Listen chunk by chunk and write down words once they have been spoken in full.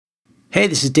Hey,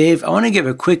 this is Dave. I want to give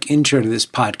a quick intro to this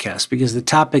podcast because the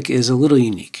topic is a little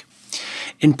unique.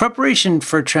 In preparation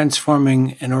for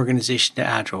transforming an organization to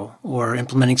Agile or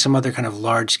implementing some other kind of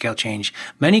large-scale change,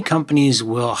 many companies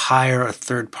will hire a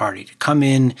third party to come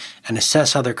in and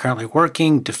assess how they're currently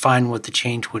working, define what the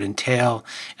change would entail,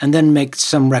 and then make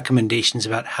some recommendations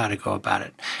about how to go about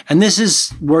it. And this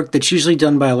is work that's usually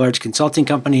done by a large consulting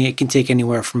company. It can take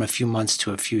anywhere from a few months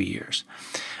to a few years.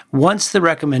 Once the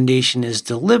recommendation is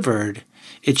delivered,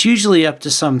 it's usually up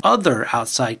to some other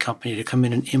outside company to come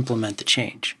in and implement the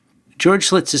change. George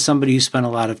Schlitz is somebody who spent a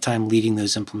lot of time leading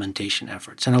those implementation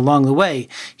efforts. And along the way,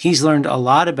 he's learned a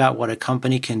lot about what a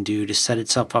company can do to set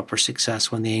itself up for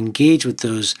success when they engage with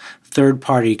those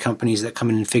third-party companies that come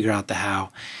in and figure out the how.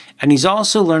 And he's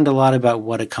also learned a lot about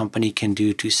what a company can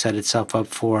do to set itself up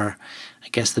for, I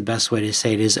guess the best way to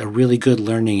say it is, a really good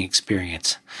learning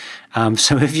experience.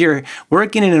 So if you're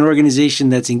working in an organization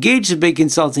that's engaged a big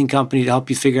consulting company to help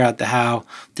you figure out the how,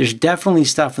 there's definitely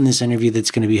stuff in this interview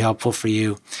that's going to be helpful for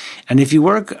you. And if you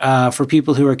work for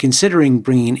people who are considering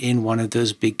bringing in one of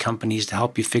those big companies to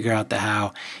help you figure out the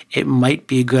how, it might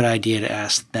be a good idea to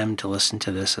ask them to listen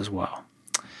to this as well.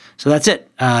 So that's it.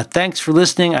 Thanks for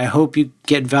listening. I hope you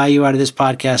get value out of this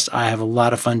podcast. I have a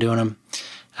lot of fun doing them.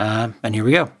 And here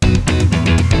we go.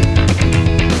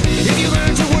 If you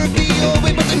learn to work the old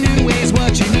way, but the new way is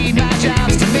what you need. My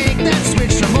job's to make that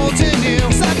switch from old to new.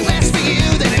 Sucked less for you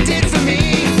than it did for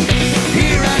me.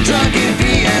 Here on Drunken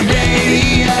PM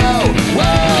Radio.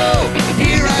 Whoa!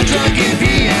 Here on Drunken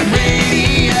PM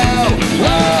Radio.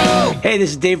 Whoa! Hey, this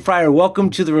is Dave Fryer.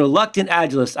 Welcome to The Reluctant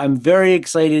Agilist. I'm very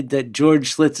excited that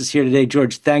George Schlitz is here today.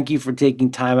 George, thank you for taking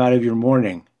time out of your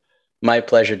morning. My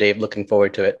pleasure, Dave. Looking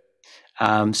forward to it.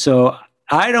 So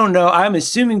I don't know. I'm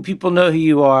assuming people know who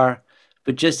you are,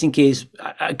 but just in case,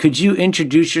 could you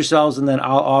introduce yourselves and then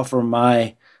I'll offer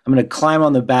I'm going to climb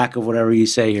on the back of whatever you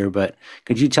say here, but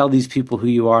could you tell these people who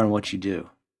you are and what you do?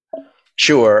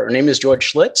 Sure. My name is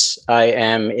George Schlitz. I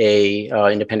am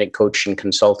a independent coach and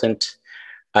consultant.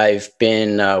 I've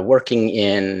been working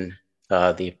in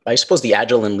the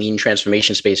Agile and Lean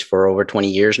transformation space for over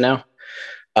 20 years now.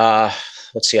 I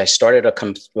started a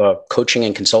coaching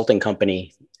and consulting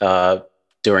company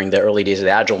during the early days of the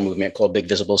Agile movement called Big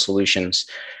Visible Solutions,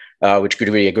 which grew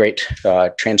to be a great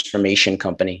transformation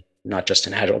company, not just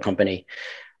an Agile company.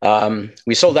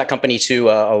 We sold that company to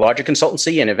a larger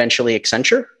consultancy and eventually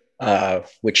Accenture,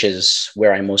 which is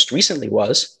where I most recently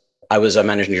was. I was a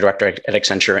managing director at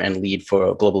Accenture and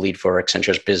global lead for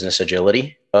Accenture's business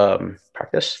agility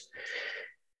practice.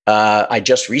 I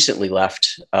just recently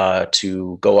left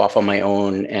to go off on my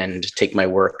own and take my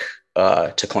work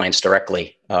to clients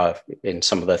directly in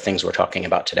some of the things we're talking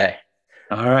about today.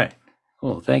 All right.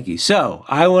 Cool. Thank you. So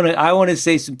I want to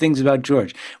say some things about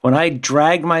George. When I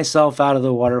dragged myself out of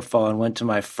the waterfall and went to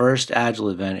my first Agile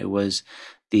event, it was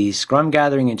the Scrum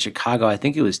Gathering in Chicago. I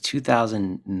think it was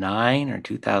 2009 or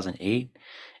 2008.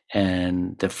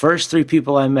 And the first three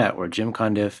people I met were Jim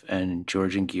Cundiff and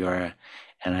George and Giora.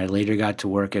 And I later got to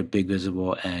work at Big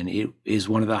Visible, and it is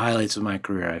one of the highlights of my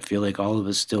career. I feel like all of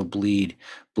us still bleed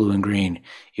blue and green,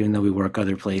 even though we work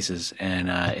other places. And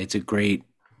it's a great,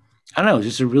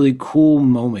 just a really cool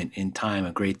moment in time,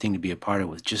 a great thing to be a part of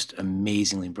with just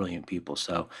amazingly brilliant people.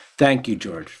 So thank you,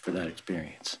 George, for that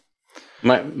experience.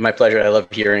 My pleasure. I love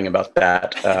hearing about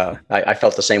that. I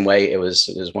felt the same way. It was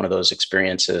one of those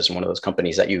experiences, one of those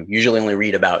companies that you usually only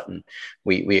read about, and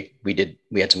we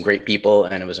had some great people,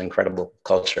 and it was an incredible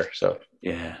culture. So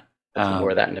yeah,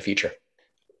 more of that in the future.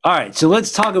 All right, so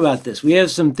let's talk about this. We have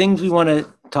some things we want to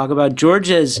talk about. George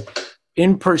is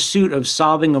in pursuit of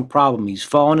solving a problem. He's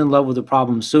fallen in love with the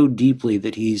problem so deeply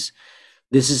that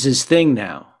this is his thing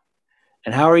now.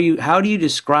 And how do you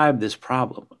describe this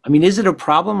problem? I mean, is it a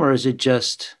problem or is it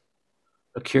just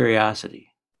a curiosity?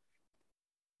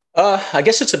 I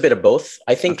guess it's a bit of both.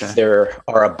 I think there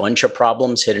are a bunch of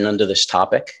problems hidden under this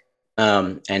topic.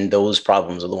 And those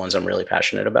problems are the ones I'm really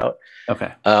passionate about.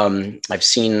 Okay. I've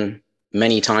seen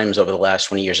many times over the last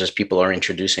 20 years as people are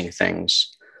introducing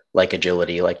things like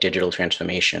agility, like digital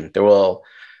transformation, they're all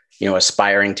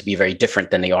aspiring to be very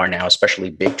different than they are now, especially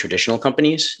big traditional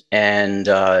companies. And,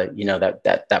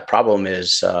 that problem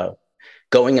is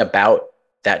going about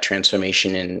that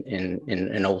transformation in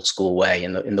an old school way,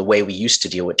 in the way we used to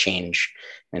deal with change,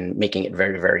 and making it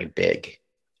very, very big.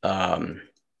 And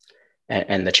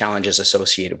the challenges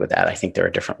associated with that, I think there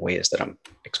are different ways that I'm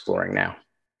exploring now.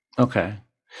 Okay.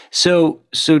 So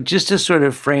just to sort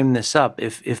of frame this up,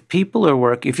 if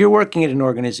you're working at an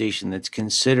organization that's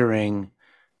considering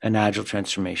an agile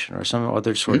transformation or some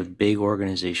other sort of big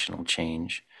organizational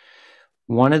change,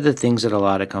 One of the things that a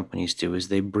lot of companies do is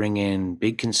they bring in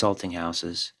big consulting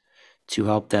houses to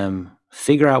help them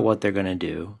figure out what they're going to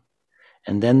do.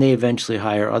 And then they eventually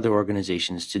hire other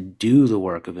organizations to do the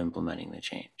work of implementing the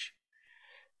change.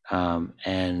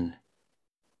 And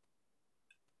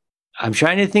I'm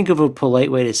trying to think of a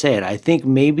polite way to say it. I think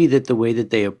maybe that the way that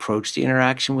they approach the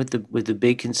interaction with the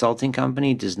big consulting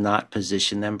company does not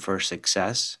position them for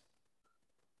success.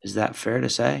 Is that fair to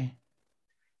say?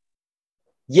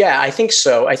 Yeah, I think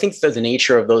so. I think that the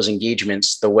nature of those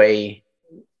engagements, the way,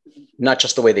 not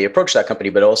just the way they approach that company,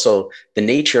 but also the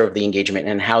nature of the engagement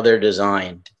and how they're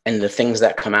designed and the things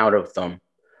that come out of them.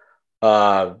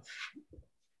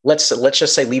 Let's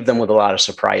just say leave them with a lot of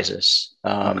surprises.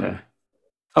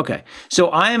 Okay.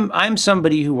 So I'm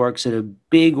somebody who works at a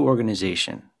big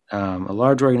organization, a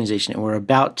large organization, and we're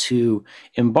about to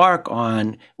embark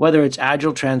on whether it's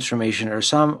agile transformation or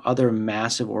some other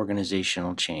massive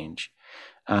organizational change.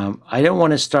 I don't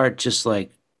want to start just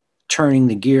like turning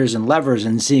the gears and levers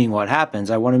and seeing what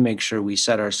happens. I want to make sure we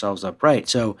set ourselves up right.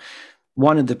 So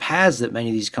one of the paths that many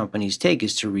of these companies take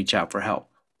is to reach out for help.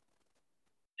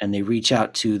 And they reach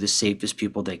out to the safest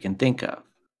people they can think of.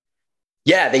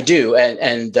 Yeah, they do.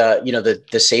 And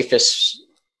the safest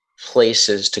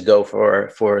places to go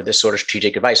for this sort of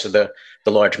strategic advice are the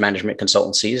large management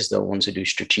consultancies, the ones who do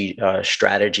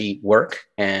strategy work,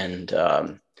 and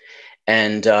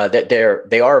that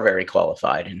they are very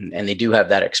qualified and they do have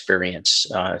that experience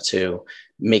to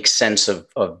make sense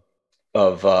of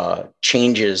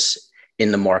changes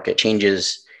in the market,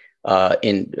 changes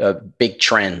in big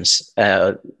trends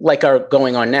like are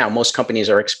going on now. Most companies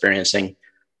are experiencing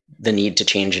the need to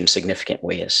change in significant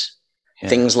ways. Yeah.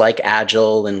 Things like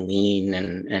agile and lean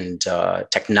and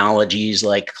technologies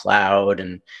like cloud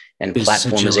and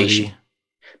platformization.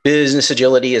 Business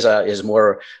agility is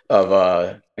more of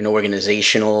an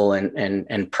organizational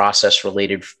and process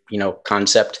related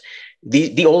concept.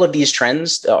 All of these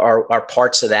trends are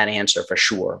parts of that answer for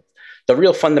sure. The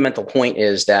real fundamental point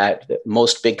is that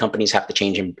most big companies have to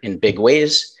change in big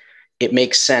ways. It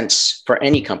makes sense for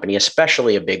any company,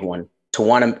 especially a big one, to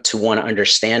want to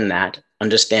understand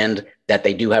that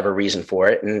they do have a reason for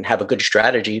it and have a good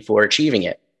strategy for achieving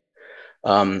it.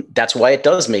 That's why it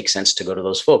does make sense to go to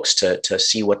those folks to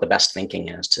see what the best thinking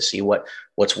is, to see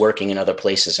what's working in other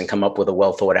places and come up with a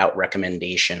well thought out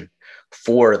recommendation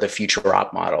for the future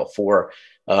op model, for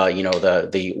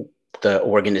the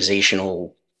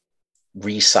organizational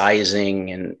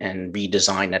resizing and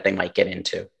redesign that they might get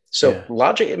into. So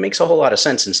logic, it makes a whole lot of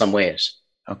sense in some ways.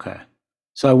 Okay.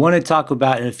 So I want to talk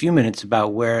about in a few minutes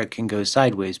about where it can go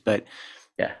sideways, but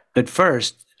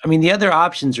first, I mean, the other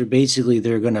options are basically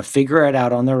they're going to figure it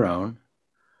out on their own,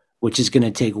 which is going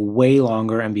to take way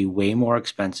longer and be way more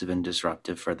expensive and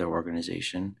disruptive for their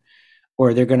organization,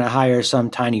 or they're going to hire some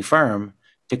tiny firm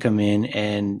to come in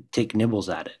and take nibbles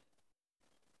at it.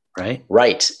 Right?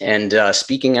 Right. And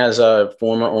speaking as a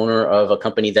former owner of a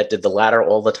company that did the latter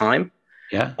all the time,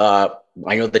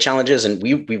 I know the challenges, and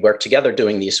we work together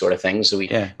doing these sort of things. So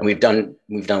we've done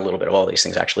a little bit of all these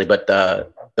things actually, but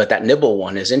that nibble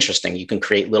one is interesting. You can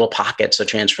create little pockets of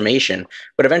transformation,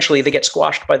 but eventually they get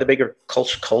squashed by the bigger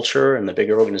culture and the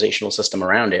bigger organizational system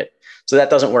around it. So that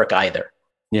doesn't work either.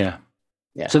 Yeah.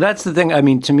 So that's the thing. I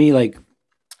mean, to me, like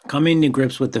coming to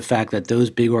grips with the fact that those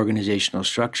big organizational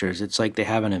structures, it's like they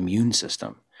have an immune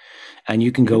system. And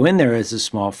you can go in there as a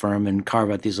small firm and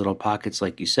carve out these little pockets,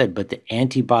 like you said, but the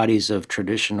antibodies of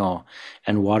traditional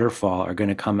and waterfall are going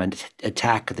to come and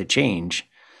attack the change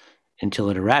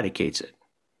until it eradicates it.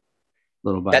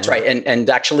 Little by That's little. Right. And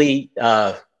actually,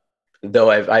 though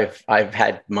I've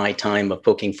had my time of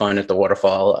poking fun at the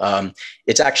waterfall,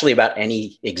 it's actually about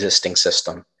any existing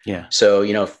system. Yeah. So,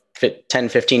 10,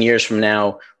 15 years from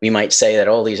now, we might say that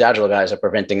all these agile guys are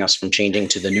preventing us from changing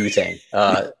to the new thing.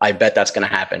 I bet that's going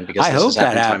to happen because I hope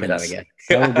that happens. Time and time again.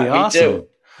 That would be awesome.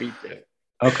 Me too.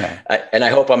 Okay. And I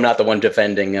hope I'm not the one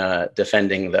defending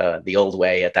the old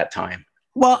way at that time.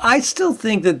 Well, I still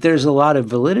think that there's a lot of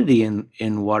validity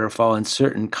in waterfall in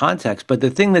certain contexts, but the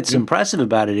thing that's impressive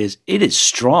about it is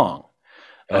strong.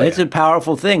 It's a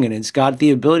powerful thing, and it's got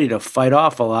the ability to fight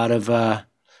off a lot of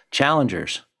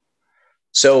challengers.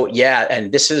 So,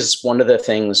 and this is one of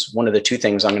the two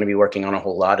things I'm going to be working on a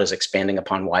whole lot is expanding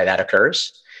upon why that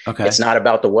occurs. Okay. It's not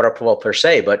about the waterfall per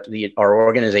se, but our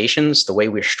organizations, the way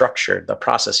we're structured, the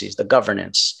processes, the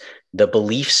governance, the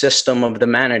belief system of the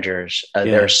managers.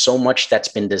 There's so much that's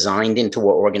been designed into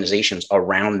our organizations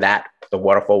around the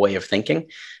waterfall way of thinking,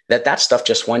 that stuff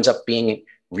just winds up being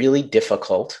really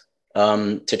difficult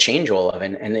to change all of.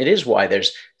 And it is why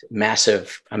there's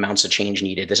massive amounts of change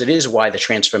needed. It is why the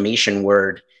transformation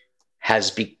word has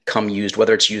become used.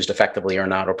 Whether it's used effectively or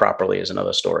not or properly is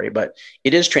another story, but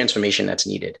it is transformation that's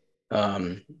needed,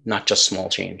 not just small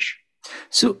change.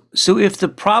 So if the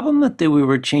problem that we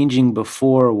were changing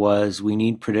before was we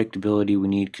need predictability, we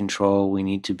need control, we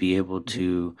need to be able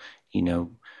to,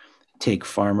 take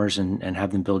farmers and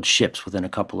have them build ships within a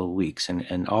couple of weeks,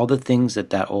 and all the things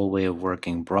that old way of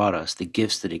working brought us, the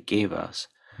gifts that it gave us,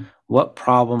 what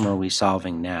problem are we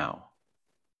solving now?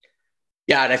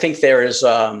 Yeah, and I think there's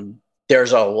a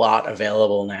lot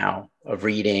available now of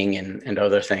reading and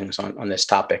other things on this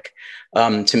topic.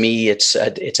 To me,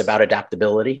 it's about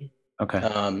adaptability.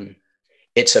 Okay.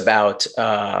 It's about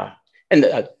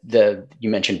you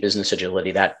mentioned business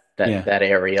agility. That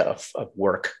area of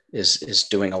work is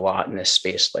doing a lot in this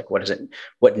space. Like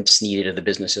what's needed of the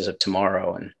businesses of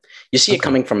tomorrow, and you see it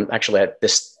coming from actually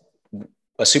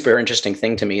a super interesting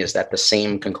thing to me is that the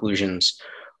same conclusions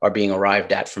are being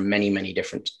arrived at from many, many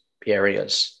different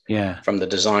areas. Yeah. From the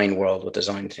design world with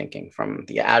design thinking, from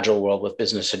the agile world with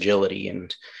business agility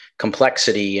and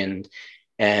complexity, and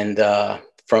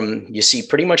from, you see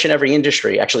pretty much in every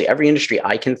industry, actually every industry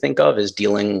I can think of is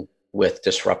dealing with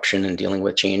disruption and dealing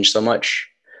with change so much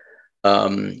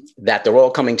that they're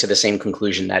all coming to the same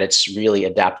conclusion, that it's really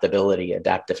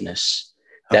adaptiveness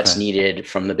that's needed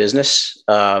from the business,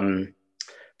 from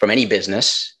any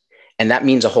business. And that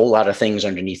means a whole lot of things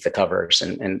underneath the covers,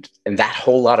 and that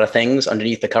whole lot of things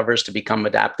underneath the covers to become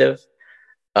adaptive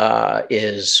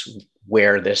is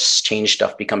where this change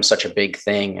stuff becomes such a big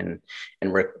thing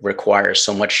and requires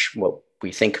so much, what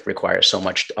we think requires so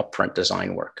much upfront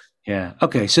design work. Yeah.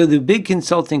 Okay. So the big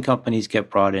consulting companies get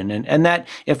brought in, and that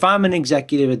if I'm an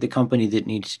executive at the company that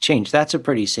needs to change, that's a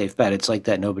pretty safe bet. It's like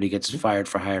that nobody gets fired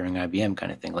for hiring IBM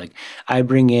kind of thing. Like I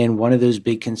bring in one of those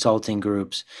big consulting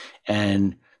groups,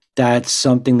 and that's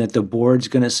something that the board's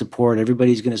going to support.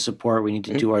 Everybody's going to support. We need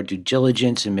to do our due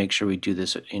diligence and make sure we do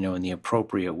this, in the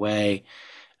appropriate way.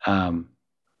 But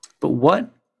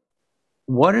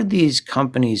what are these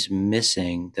companies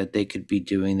missing that they could be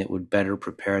doing that would better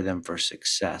prepare them for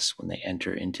success when they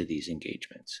enter into these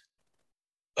engagements?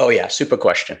 Oh yeah, super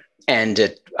question.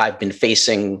 And I've been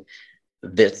facing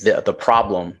the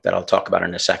problem that I'll talk about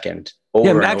in a second.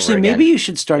 Maybe you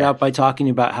should start out by talking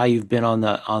about how you've been on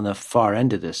the far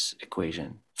end of this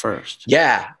equation first.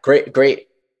 Yeah, great.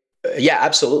 Yeah,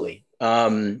 absolutely.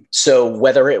 So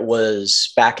whether it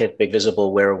was back at Big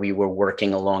Visible, where we were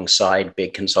working alongside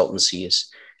big consultancies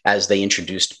as they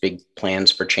introduced big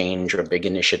plans for change or big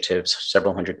initiatives,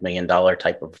 several $100 million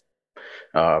type of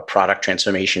product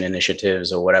transformation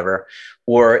initiatives or whatever,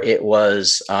 or it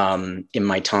was in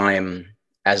my time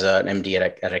as an MD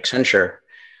at Accenture,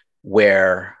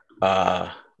 where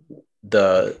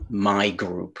my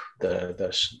group,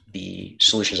 the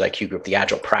Solutions IQ group, the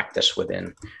agile practice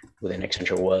within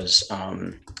Accenture was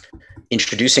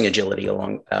introducing agility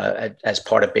along as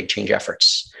part of big change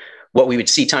efforts. What we would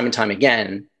see time and time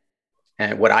again,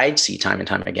 and what I'd see time and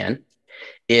time again,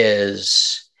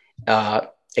 is a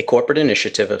corporate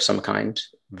initiative of some kind,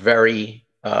 very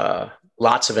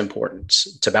lots of importance.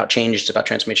 It's about change, it's about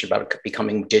transformation, about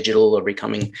becoming digital or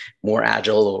becoming more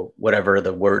agile or whatever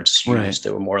the words used,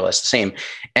 they were more or less the same.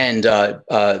 And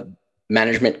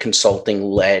management consulting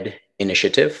led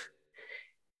initiative,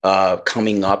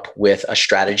 coming up with a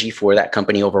strategy for that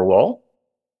company overall.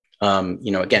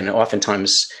 Again,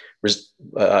 oftentimes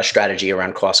a strategy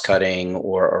around cost cutting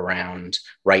or around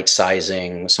right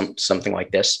sizing, something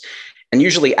like this. And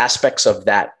usually aspects of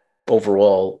that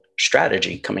overall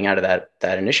strategy coming out of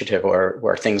that initiative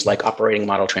were things like operating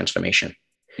model transformation.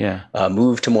 Yeah.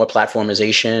 Move to more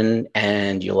platformization,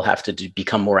 and you'll have to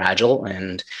become more agile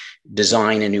and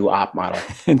design a new op model.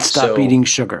 And stop eating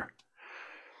sugar.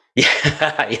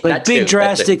 Yeah. Like big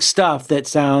drastic stuff that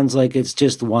sounds like it's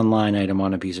just one line item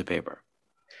on a piece of paper.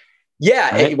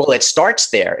 Yeah. Right? It starts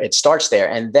there.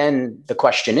 And then the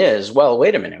question is, well,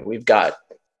 wait a minute, we've got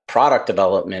product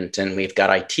development and we've got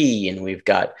IT and we've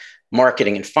got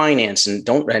marketing and finance, and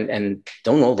don't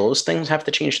all those things have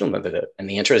to change too? And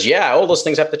the answer is, yeah, all those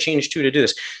things have to change too to do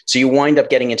this. So you wind up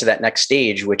getting into that next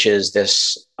stage, which is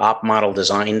this op model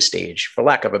design stage, for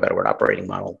lack of a better word, operating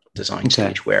model design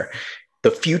stage, where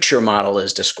the future model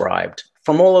is described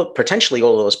from potentially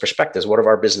all of those perspectives. What are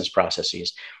our business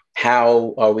processes?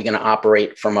 How are we going to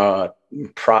operate from a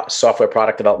software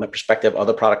product development perspective?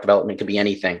 Other product development could be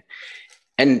anything.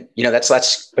 And,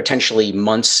 that's potentially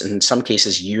months, in some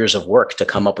cases, years of work to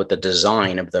come up with the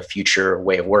design of the future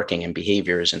way of working and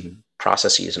behaviors and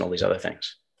processes and all these other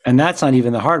things. And that's not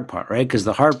even the hard part, right? Because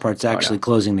the hard part's actually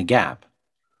closing the gap.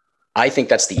 I think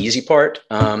that's the easy part,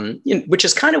 which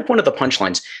is kind of one of the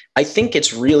punchlines. I think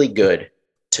it's really good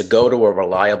to go to a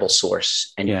reliable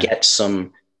source and get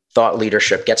some thought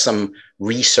leadership, get some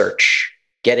research,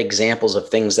 get examples of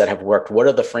things that have worked. What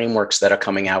are the frameworks that are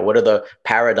coming out? What are the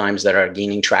paradigms that are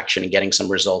gaining traction and getting some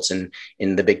results in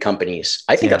the big companies?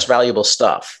 I think that's valuable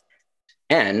stuff.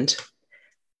 And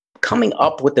coming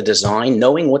up with the design,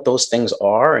 knowing what those things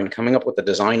are and coming up with the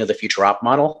design of the future op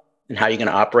model and how you're going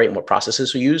to operate and what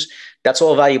processes we use, that's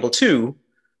all valuable too.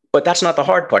 But that's not the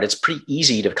hard part. It's pretty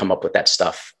easy to come up with that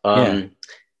stuff.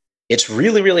 It's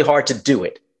really, really hard to do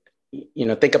it.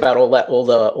 Think about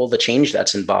all the change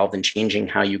that's involved in changing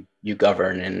how you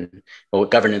govern and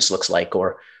what governance looks like,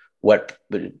 or what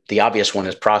the obvious one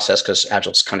is process, because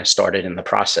Agile's kind of started in the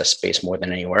process space more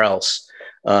than anywhere else.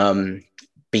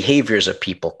 Behaviors of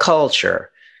people, culture,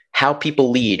 how people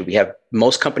lead.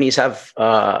 Most companies have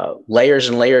layers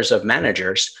and layers of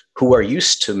managers who are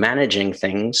used to managing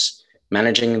things.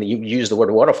 You use the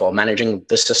word waterfall, managing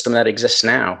the system that exists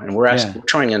now. And we're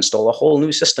trying to install a whole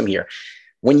new system here.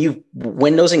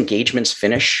 When those engagements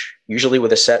finish, usually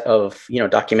with a set of,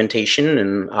 documentation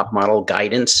and op model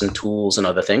guidance and tools and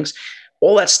other things,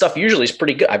 all that stuff usually is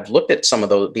pretty good. I've looked at some of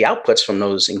the outputs from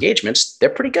those engagements. They're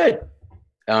pretty good.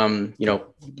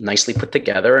 Nicely put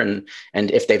together. And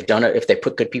if they've done it, if they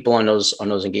put good people on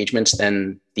those engagements,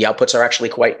 then the outputs are actually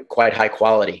quite high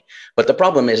quality. But the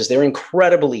problem is they're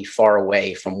incredibly far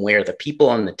away from where the people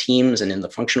on the teams and in the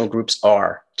functional groups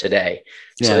are today.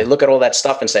 So they look at all that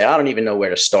stuff and say, I don't even know where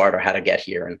to start or how to get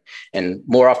here. And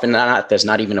more often than not, there's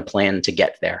not even a plan to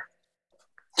get there.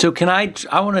 So I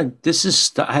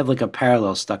have like a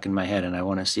parallel stuck in my head, and I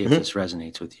want to see if this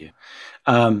resonates with you.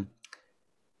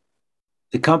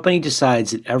 The company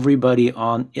decides that everybody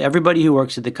who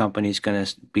works at the company is going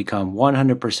to become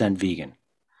 100% vegan,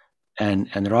 and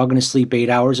they're all going to sleep 8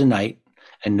 hours a night,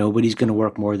 and nobody's going to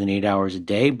work more than 8 hours a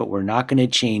day. But we're not going to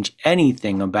change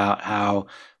anything about how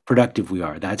productive we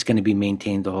are. That's going to be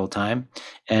maintained the whole time.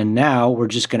 And now we're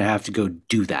just going to have to go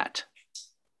do that.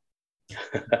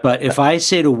 But if I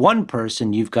say to one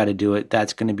person, you've got to do it,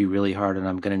 that's going to be really hard, and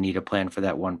I'm going to need a plan for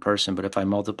that one person. But if I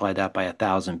multiply that by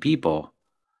 1,000 people,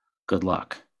 good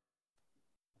luck.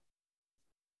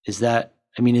 Is that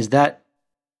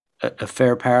a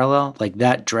fair parallel? Like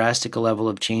that drastic a level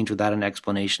of change without an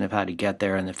explanation of how to get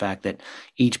there, and the fact that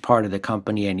each part of the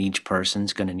company and each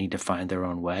person's going to need to find their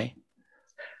own way?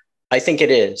 I think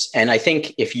it is. And I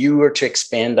think if you were to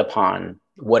expand upon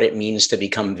what it means to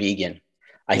become vegan,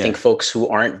 I think folks who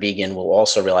aren't vegan will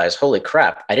also realize, holy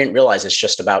crap, I didn't realize it's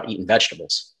just about eating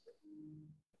vegetables.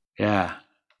 Yeah.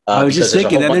 I was just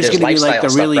thinking that there's going to be like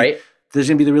there's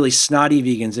going to be the really snotty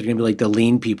vegans that are going to be like the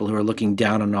lean people who are looking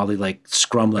down on all the like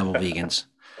scrum level vegans.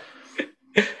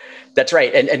 That's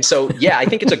right. And so, I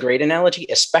think it's a great analogy,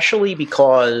 especially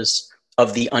because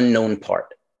of the unknown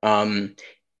part.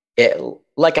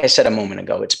 Like I said a moment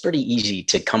ago, it's pretty easy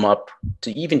to come up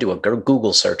to even do a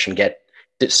Google search and get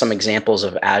some examples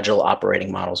of agile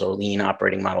operating models or lean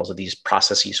operating models of these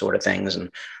processy sort of things, and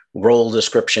role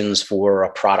descriptions for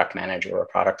a product manager or a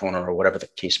product owner or whatever the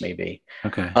case may be.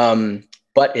 Okay.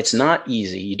 But it's not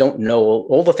easy. You don't know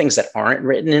all the things that aren't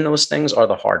written in those things are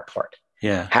the hard part.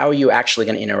 Yeah. How are you actually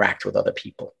going to interact with other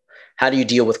people? How do you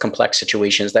deal with complex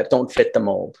situations that don't fit the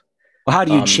mold? Well, how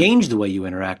do you change the way you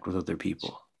interact with other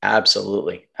people?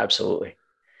 Absolutely. Absolutely.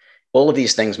 All of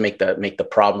these things make the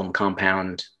problem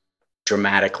compound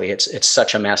dramatically. It's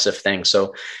such a massive thing.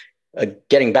 So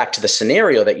getting back to the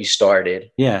scenario that you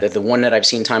started, the one that I've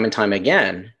seen time and time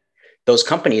again, those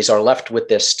companies are left with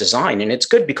this design. And it's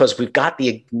good because we've got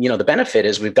the benefit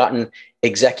is we've gotten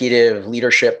executive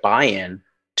leadership buy-in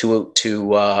to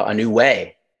a new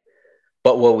way.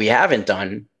 But what we haven't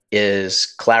done is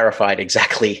clarified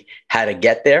exactly how to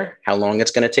get there, how long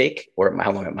it's going to take, or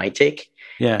how long it might take,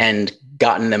 and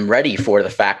gotten them ready for the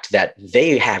fact that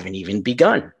they haven't even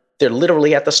begun. They're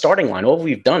literally at the starting line. All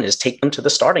we've done is take them to the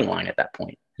starting line at that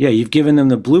point. Yeah, you've given them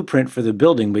the blueprint for the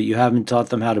building, but you haven't taught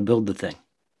them how to build the thing.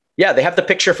 Yeah, they have the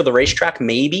picture for the racetrack,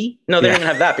 maybe. No, they don't even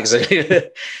have that because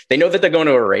they know that they're going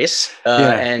to a race.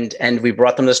 And we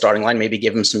brought them to the starting line, maybe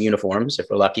give them some uniforms if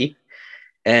we're lucky,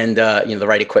 and the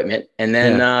right equipment. And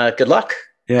then good luck.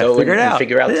 Yeah, Go figure it out.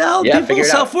 Figure out. People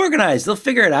self-organize. They'll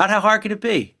figure it out. How hard could it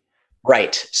be?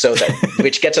 Right. So that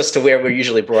which gets us to where we're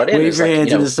usually brought in. Wave your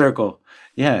hands in a circle.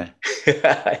 Yeah,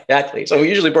 exactly. So we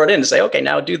usually brought in to say, okay,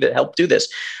 now help do this.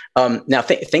 Now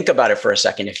think about it for a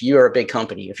second. If you're a big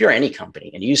company, if you're any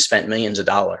company and you spent millions of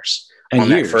dollars on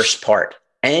that first part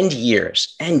and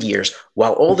years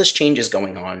while all this change is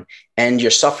going on and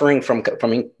you're suffering from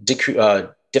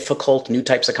difficult new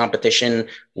types of competition,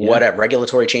 whatever,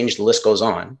 regulatory change, the list goes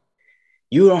on.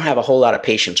 You don't have a whole lot of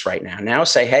patience right now. Now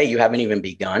say, hey, you haven't even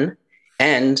begun.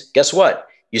 And guess what?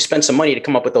 you spend some money to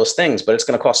come up with those things, but it's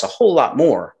going to cost a whole lot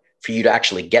more for you to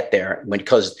actually get there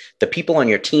because the people on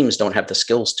your teams don't have the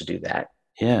skills to do that.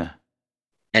 Yeah.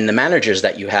 And the managers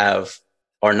that you have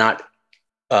are not,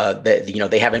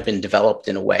 they haven't been developed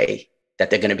in a way that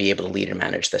they're going to be able to lead and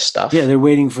manage this stuff. Yeah, they're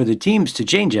waiting for the teams to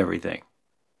change everything.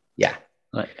 Yeah.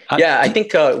 I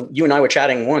think you and I were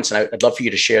chatting once, and I'd love for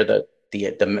you to share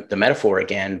the metaphor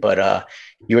again. But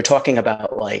you were talking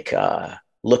about like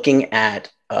looking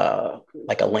at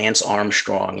like a Lance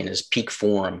Armstrong in his peak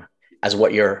form as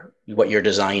what you're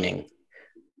designing,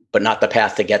 but not the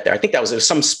path to get there. I think it was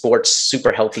some sports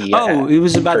super healthy. It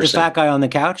was about the fat guy on the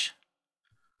couch.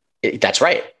 That's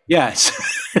right. Yes,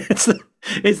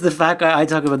 it's the fat guy. I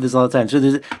talk about this all the time.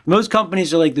 So most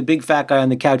companies are like the big fat guy on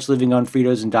the couch living on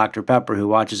Fritos and Dr. Pepper who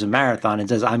watches a marathon and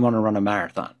says, I'm going to run a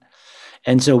marathon.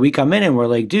 And so we come in and we're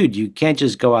like, dude, you can't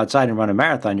just go outside and run a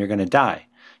marathon. You're going to die.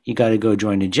 You got to go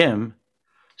join a gym.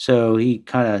 So he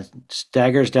kind of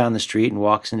staggers down the street and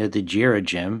walks into the Jira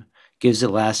gym, gives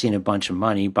Atlassian a bunch of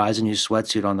money, buys a new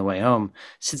sweatsuit on the way home,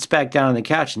 sits back down on the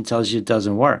couch and tells you it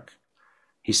doesn't work.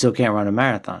 He still can't run a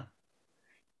marathon.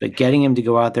 But getting him to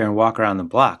go out there and walk around the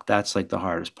block, that's like the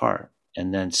hardest part.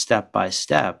 And then step by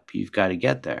step, you've got to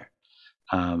get there.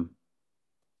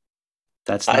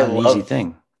 That's not an easy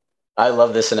thing. I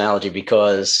love this analogy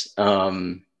because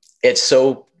it's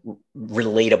so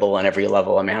relatable on every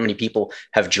level. I mean, how many people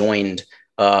have joined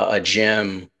a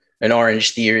gym, an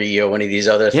Orange Theory, or one of these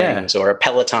other things, or a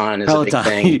Peloton is a big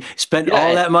thing. You spend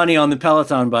all that money on the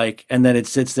Peloton bike, and then it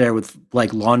sits there with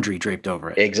like laundry draped over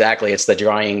it. Exactly. It's the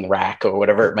drying rack or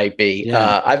whatever it might be.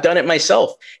 Yeah. I've done it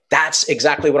myself. That's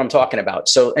exactly what I'm talking about.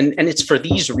 So, and it's for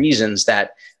these reasons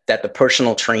that the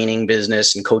personal training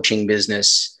business and coaching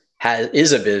business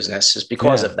is a business, is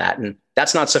because of that. And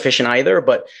that's not sufficient either,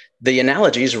 but the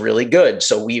analogy is really good.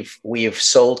 So we've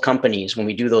sold companies when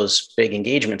we do those big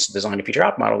engagements, Design a Future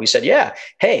Op model. We said,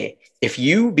 hey, if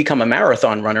you become a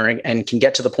marathon runner and can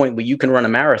get to the point where you can run a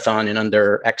marathon in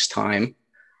under X time,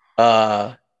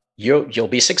 you'll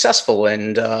be successul,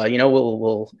 and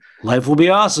life will be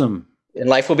awesome. And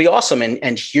life will be awesome.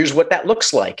 And here's what that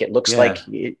looks like. It looks like,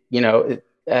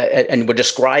 and we're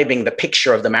describing the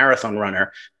picture of the marathon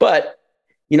runner, but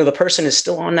the person is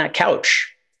still on that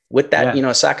couch with that,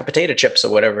 sack of potato chips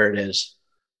or whatever it is.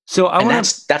 So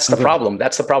that's the problem.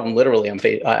 That's the problem. Literally,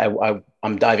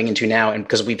 I'm diving into now, and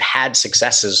because we've had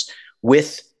successes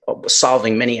with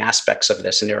solving many aspects of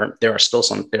this, and there are still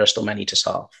many to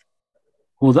solve.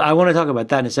 Well, I want to talk about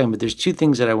that in a second, but there's two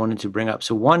things that I wanted to bring up.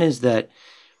 So one is that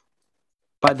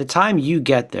by the time you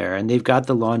get there and they've got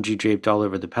the laundry draped all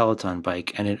over the Peloton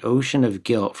bike and an ocean of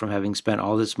guilt from having spent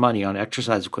all this money on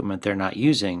exercise equipment they're not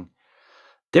using,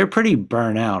 they're pretty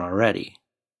burnt out already.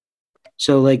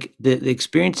 So like the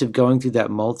experience of going through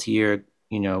that multi-year,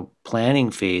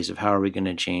 planning phase of how are we going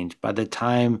to change, by the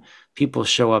time people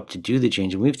show up to do the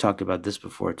change, and we've talked about this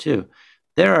before too,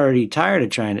 they're already tired of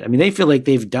trying to, they feel like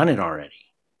they've done it already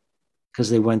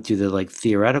because they went through the like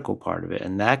theoretical part of it,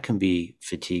 and that can be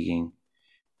fatiguing.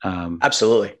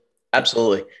 Absolutely.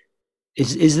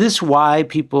 Is this why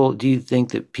do you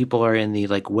think that people are in the,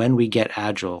 like, when we get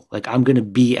agile, like I'm going to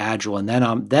be agile and then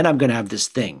I'm going to have this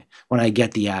thing when I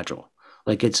get the agile,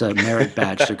 like it's a merit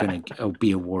badge they're going to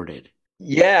be awarded?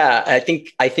 Yeah.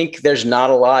 I think there's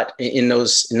not a lot in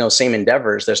those same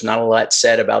endeavors. There's not a lot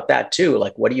said about that too.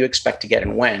 Like, what do you expect to get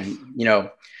and when?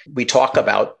 We talk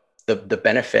about the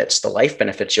benefits, the life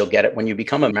benefits you'll get it when you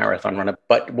become a marathon runner,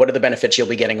 but what are the benefits you'll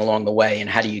be getting along the way, and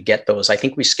how do you get those? I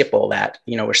think we skip all that.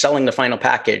 We're selling the final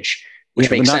package, which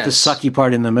makes sense. Not the sucky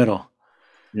part in the middle.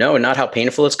 No, not how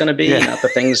painful it's going to be, not the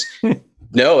things.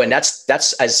 No, and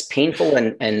that's as painful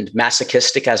and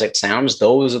masochistic as it sounds.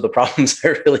 Those are the problems I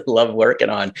really love working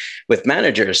on with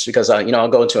managers, because I'll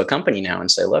go into a company now and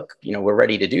say, look, we're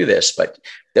ready to do this, but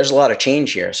there's a lot of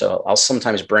change here. So I'll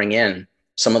sometimes bring in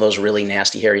some of those really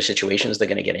nasty, hairy situations they're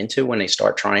going to get into when they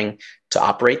start trying to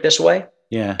operate this way,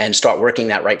 and start working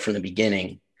that right from the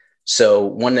beginning. So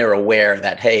when they're aware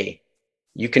that, hey,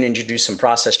 you can introduce some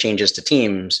process changes to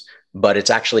teams, but it's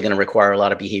actually going to require a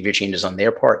lot of behavior changes on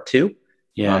their part too.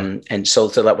 Yeah. And so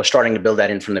that we're starting to build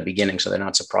that in from the beginning, so they're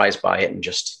not surprised by it and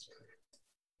just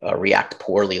react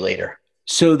poorly later.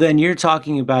 So then you're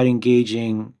talking about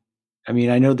engaging.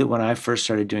 I know that when I first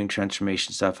started doing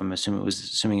transformation stuff, I'm assuming it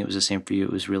was the same for you.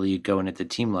 It was really going at the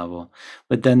team level,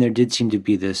 but then there did seem to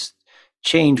be this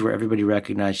change where everybody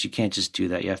recognized you can't just do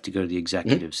that. You have to go to the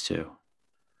executives too.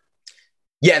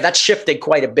 Yeah, that's shifted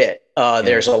quite a bit.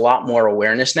 There's a lot more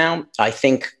awareness now. I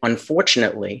think,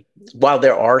 unfortunately, while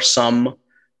there are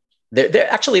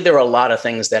there are a lot of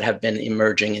things that have been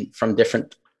emerging from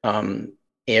different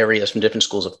areas, from different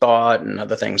schools of thought and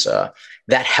other things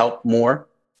that help more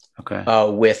Okay.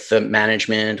 with the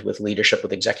management, with leadership,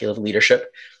 with executive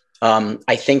leadership.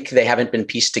 I think they haven't been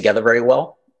pieced together very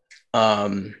well.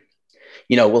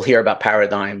 We'll hear about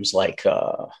paradigms like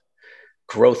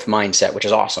growth mindset, which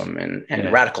is awesome,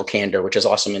 and radical candor, which is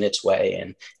awesome in its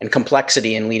way, and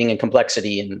complexity and leading in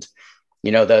complexity, and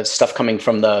the stuff coming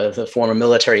from the former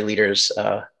military leaders.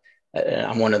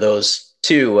 I'm one of those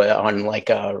too, on like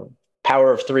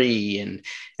Power of Three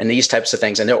and these types of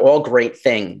things, and they're all great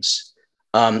things.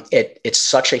 It's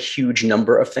such a huge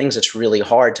number of things. It's really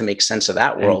hard to make sense of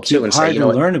that world too, and hard to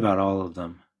learn about all of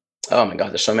them. Oh my God,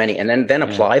 there's so many. And then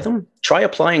apply them. Try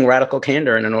applying radical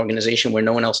candor in an organization where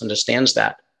no one else understands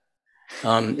that.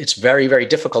 It's very, very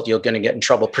difficult. You're going to get in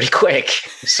trouble pretty quick.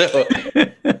 So,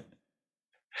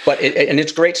 but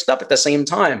it's great stuff at the same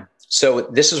time. So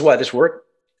this is why this work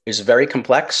is very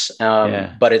complex,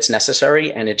 but it's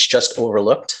necessary, and it's just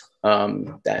overlooked.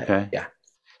 Yeah.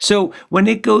 So when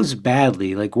it goes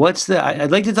badly, like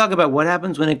I'd like to talk about what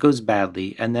happens when it goes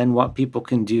badly, and then what people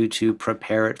can do to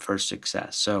prepare it for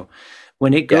success. So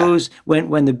when it goes,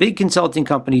 when the big consulting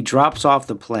company drops off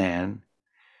the plan,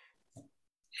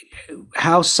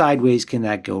 how sideways can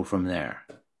that go from there?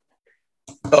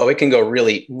 Oh, it can go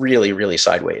really, really, really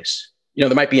sideways. There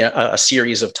might be a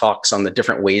series of talks on the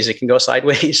different ways it can go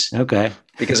sideways. Okay.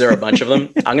 Because there are a bunch of them.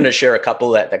 I'm going to share a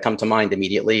couple that come to mind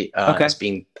immediately as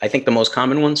being, I think, the most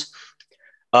common ones.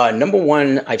 Number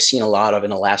one, I've seen a lot of in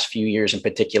the last few years in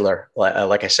particular.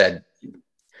 Like I said,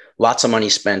 lots of money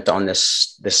spent on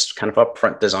this kind of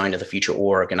upfront design of the future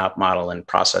org and op model and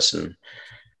process and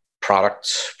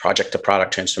project to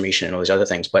product transformation and all these other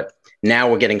things. But now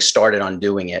we're getting started on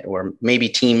doing it, or maybe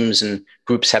teams and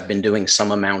groups have been doing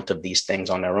some amount of these things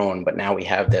on their own, but now we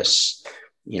have this,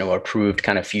 approved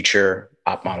kind of future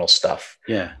op model stuff.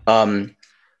 Yeah.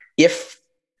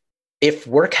 If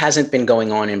work hasn't been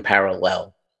going on in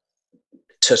parallel,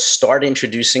 to start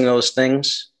introducing those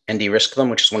things and de-risk them,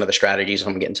 which is one of the strategies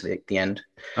when we get into the end.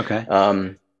 Okay.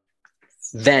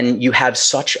 Then you have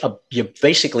you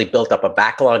basically built up a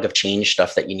backlog of change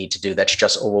stuff that you need to do that's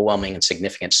just overwhelming and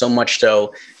significant, so much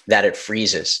so that it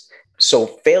freezes. So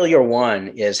failure one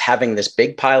is having this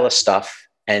big pile of stuff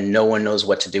and no one knows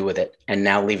what to do with it, and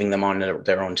now leaving them on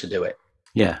their own to do it.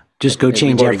 Yeah, just go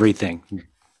change everything.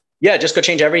 Yeah, just go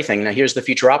change everything. Now here's the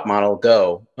future op model,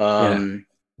 go.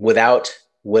 Without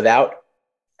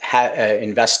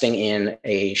investing in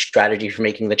a strategy for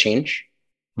making the change.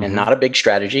 And not a big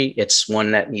strategy. It's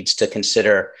one that needs to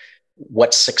consider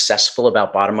what's successful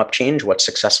about bottom-up change, what's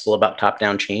successful about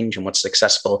top-down change, and what's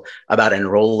successful about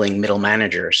enrolling middle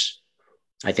managers.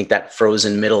 I think that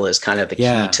frozen middle is kind of the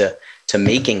key to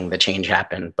making the change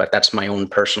happen. But that's my own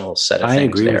personal set of things. I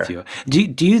agree with you.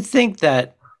 Do you think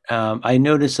that I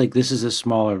notice like this is a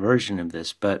smaller version of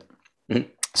this, but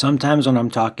sometimes when I'm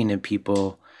talking to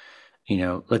people,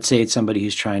 let's say it's somebody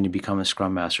who's trying to become a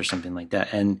Scrum Master or something like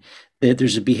that, and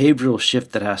there's a behavioral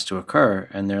shift that has to occur,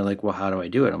 and they're like, well, how do I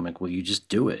do it? I'm like, well, you just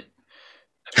do it.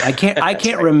 I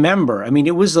can't remember. I mean,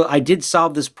 I did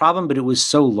solve this problem, but it was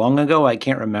so long ago, I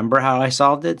can't remember how I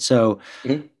solved it. So,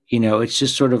 it's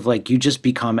just sort of like you just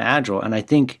become agile. And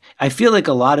I feel like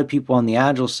a lot of people on the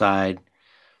agile side,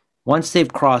 once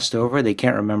they've crossed over, they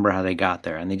can't remember how they got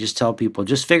there. And they just tell people,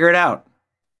 just figure it out.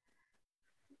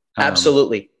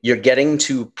 Absolutely. You're getting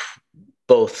to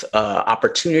both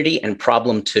opportunity and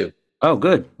problem too. Oh,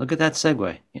 good. Look at that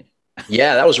segue.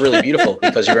 Yeah, that was really beautiful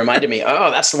because you reminded me,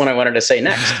 that's the one I wanted to say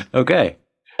next. Okay.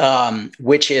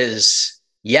 Which is,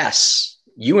 yes,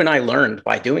 you and I learned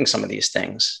by doing some of these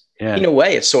things. Yeah. In a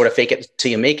way, it's sort of fake it till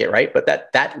you make it, right? But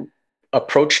that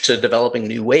approach to developing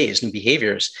new ways, new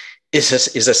behaviors is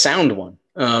a sound one.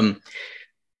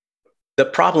 The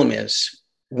problem is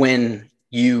when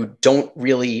you don't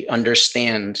really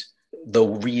understand the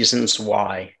reasons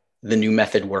why the new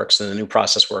method works, or the new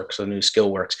process works, or the new skill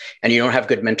works, and you don't have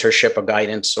good mentorship or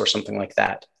guidance or something like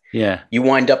that. Yeah. You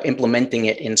wind up implementing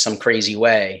it in some crazy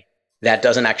way that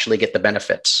doesn't actually get the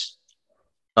benefits.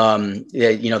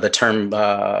 The term,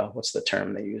 what's the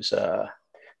term they use?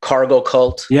 Cargo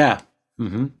cult. Yeah.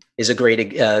 Mm-hmm. Is a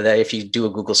great, that if you do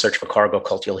a Google search for cargo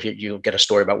cult, you'll get a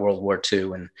story about World War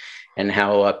II and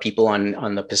how people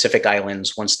on the Pacific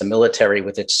Islands, once the military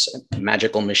with its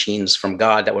magical machines from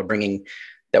God that were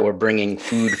bringing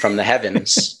food from the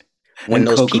heavens, when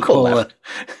those people left,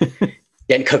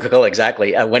 and Coca-Cola,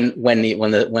 exactly. When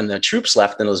the troops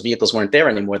left and those vehicles weren't there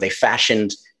anymore, they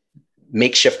fashioned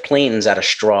makeshift planes out of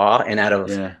straw and out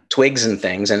of twigs and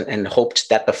things, and hoped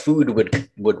that the food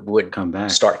would come back,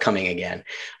 start coming again.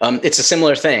 It's a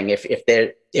similar thing.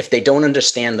 If they don't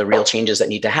understand the real changes that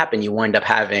need to happen, you wind up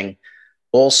having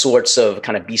all sorts of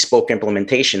kind of bespoke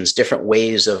implementations, different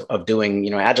ways of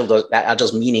doing,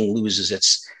 Agile's meaning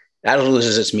Agile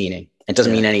loses its meaning. It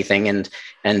doesn't mean anything.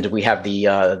 And we have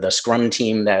the Scrum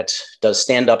team that does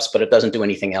stand-ups, but it doesn't do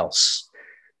anything else.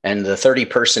 And the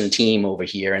 30-person team over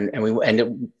here,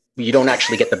 you don't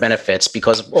actually get the benefits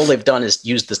because all they've done is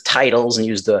use the titles and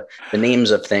use the names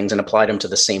of things and applied them to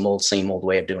the same old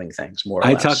way of doing things, more or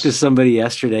less. I talked to somebody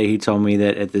yesterday. He told me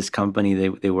that at this company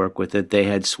they work with it, they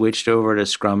had switched over to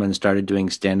Scrum and started doing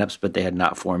stand-ups, but they had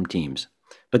not formed teams.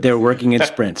 But they were working in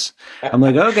sprints. I'm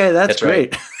like, okay, that's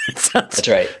great. Right. That's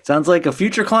right. Sounds like a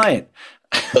future client.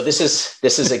 So this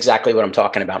is exactly what I'm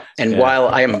talking about. And while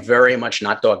I am very much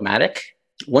not dogmatic,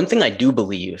 one thing I do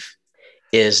believe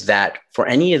is that for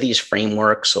any of these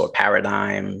frameworks or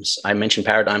paradigms, I mentioned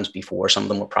paradigms before, some of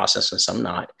them were process and some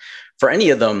not. For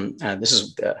any of them, this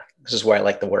is where I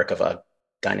like the work of a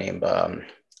guy named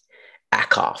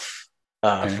Ackoff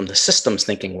from the systems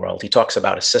thinking world. He talks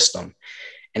about a system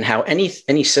and how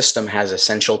any system has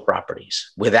essential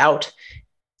properties. Without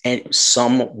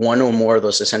one or more of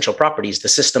those essential properties, the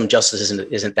system just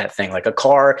isn't that thing. Like a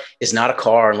car is not a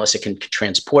car unless it can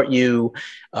transport you,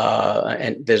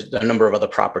 and there's a number of other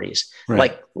properties.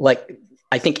 Right. Like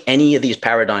I think any of these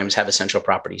paradigms have essential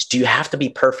properties. Do you have to be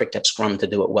perfect at Scrum to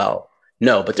do it well?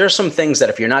 No, but there are some things that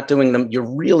if you're not doing them, you're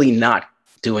really not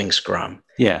doing Scrum.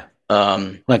 Yeah.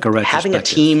 Like a retrospective. Having a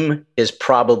team is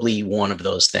probably one of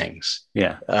those things.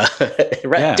 Yeah.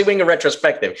 Doing a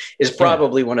retrospective is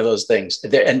probably one of those things.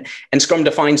 And Scrum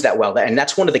defines that well. And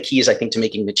that's one of the keys, I think, to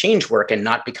making the change work and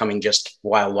not becoming just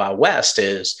wild, wild west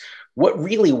is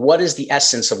what is the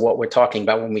essence of what we're talking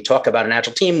about? When we talk about an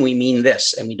Agile team, we mean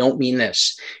this and we don't mean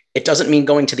this. It doesn't mean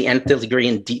going to the nth degree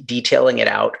and detailing it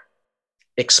out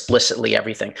explicitly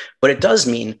everything, but it does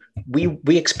mean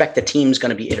we expect the team's going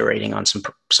to be iterating on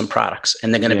some products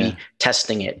and they're going to be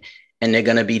testing it and they're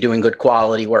going to be doing good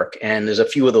quality work. And there's a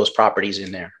few of those properties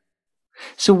in there.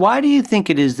 So why do you think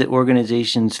it is that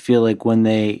organizations feel like when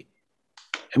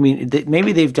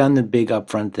maybe they've done the big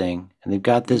upfront thing and they've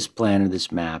got this plan or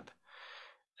this map,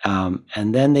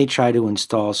 and then they try to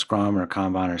install Scrum or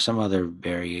Kanban or some other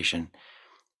variation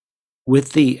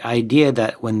with the idea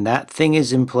that when that thing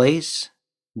is in place,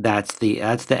 that's the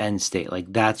end state.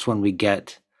 Like that's when we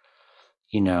get,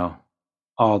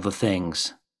 all the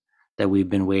things that we've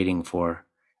been waiting for,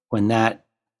 when that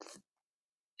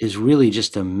is really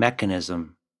just a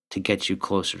mechanism to get you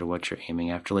closer to what you're aiming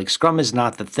after. Like Scrum is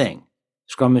not the thing.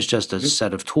 Scrum is just a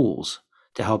set of tools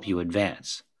to help you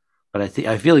advance. But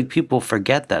I feel like people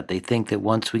forget that. They think that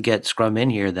once we get Scrum in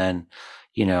here, then,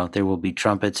 there will be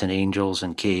trumpets and angels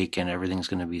and cake and everything's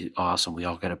going to be awesome. We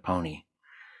all get a pony.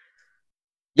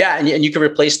 Yeah, and you can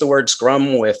replace the word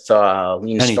Scrum with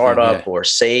Lean Startup or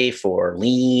Safe or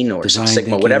Lean or Design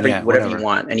Sigma, thinking, whatever you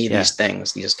want. Any of these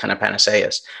things, these kind of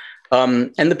panaceas.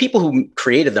 And the people who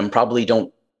created them probably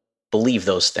don't believe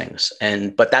those things.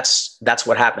 But that's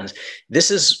what happens.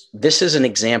 This is an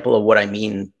example of what I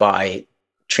mean by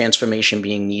transformation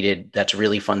being needed. That's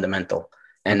really fundamental.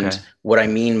 And what I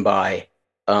mean by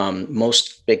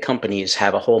most big companies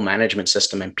have a whole management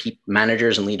system and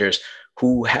managers and leaders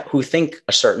who think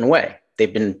a certain way.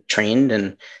 They've been trained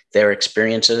and their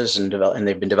experiences and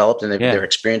they've been developed and their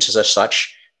experiences are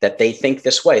such that they think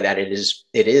this way, that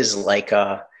it is like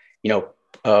a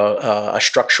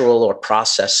structural or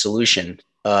process solution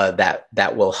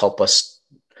that will help us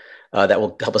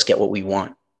get what we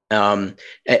want. And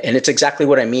it's exactly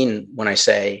what I mean when I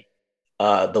say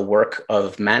the work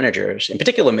of managers, in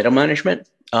particular middle management,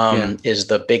 is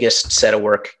the biggest set of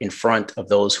work in front of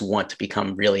those who want to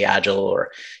become really agile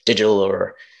or digital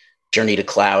or journey to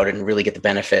cloud and really get the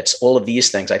benefits. All of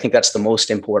these things, I think that's the most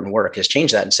important work, is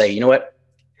change that and say, you know what?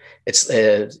 It's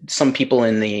some people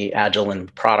in the agile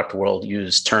and product world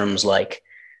use terms like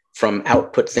from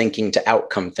output thinking to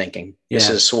outcome thinking. This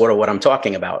is sort of what I'm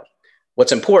talking about.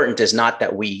 What's important is not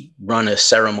that we run a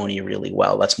ceremony really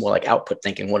well. That's more like output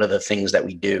thinking. What are the things that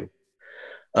we do?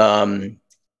 And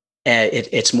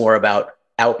it's more about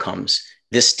outcomes.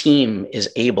 This team is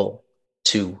able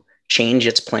to change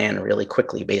its plan really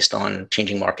quickly based on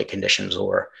changing market conditions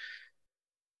or,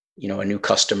 a new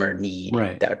customer need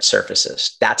that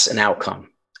surfaces. That's an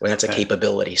outcome, or that's a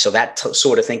capability. So that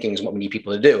sort of thinking is what we need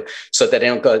people to do, so that they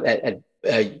don't go.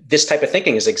 This type of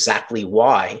thinking is exactly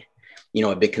why,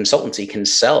 a big consultancy can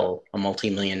sell a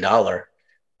multi-million-dollar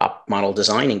op model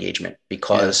design engagement,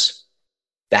 because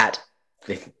that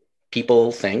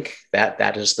people think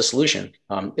that is the solution.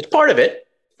 It's part of it,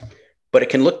 but it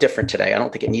can look different today. I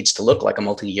don't think it needs to look like a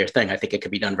multi-year thing. I think it could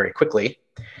be done very quickly.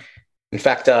 In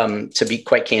fact, to be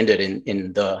quite candid,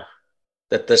 in the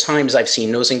times I've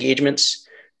seen those engagements,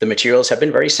 The materials have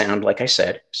been very sound, like I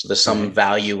said. So there's some Right.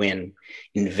 value in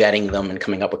vetting them and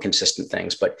coming up with consistent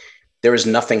things. But there is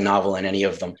nothing novel in any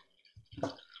of them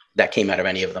that came out of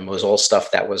any of them. It was all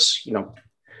stuff that was, that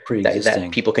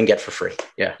Pre-existing. people can get for free.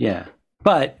 Yeah. Yeah.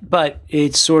 But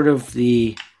it's sort of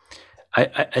I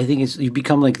think it's, you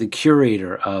become like the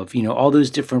curator of, all those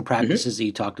different practices that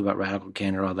you talked about, radical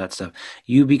candor, all that stuff.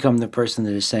 You become the person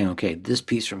that is saying, okay, this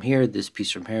piece from here, this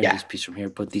piece from here, Yeah. this piece from here,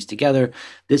 put these together.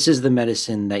 This is the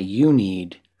medicine that you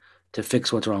need to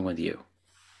fix what's wrong with you.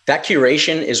 That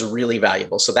curation is really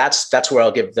valuable. So that's where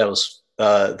I'll give those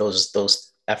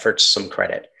efforts some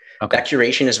credit. Okay. That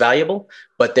curation is valuable,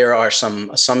 but there are some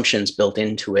assumptions built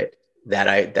into it that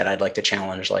I'd like to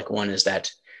challenge. Like one is that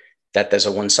there's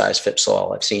a one size fits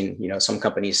all. I've seen, some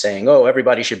companies saying, oh,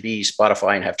 everybody should be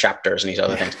Spotify and have chapters and these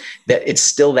other things. That it's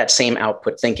still that same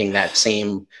output thinking, that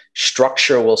same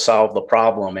structure will solve the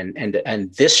problem.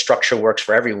 And this structure works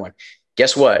for everyone.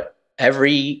 Guess what?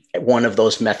 Every one of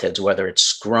those methods, whether it's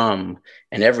Scrum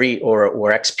and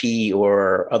or XP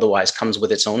or otherwise, comes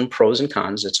with its own pros and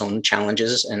cons, its own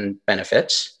challenges and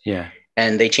benefits. Yeah.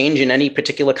 And they change in any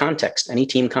particular context. Any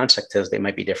team context, they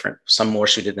might be different. Some more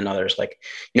suited than others. Like,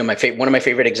 one of my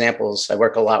favorite examples, I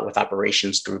work a lot with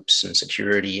operations groups and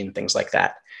security and things like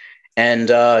that. And,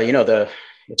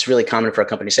 it's really common for a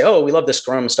company to say, oh, we love the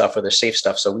Scrum stuff or the safe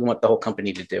stuff, so we want the whole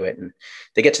company to do it. And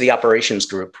they get to the operations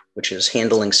group, which is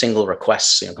handling single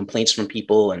requests, complaints from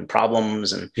people and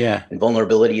problems and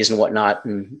vulnerabilities and whatnot.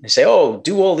 And they say, oh,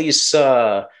 do all these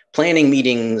planning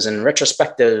meetings and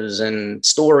retrospectives and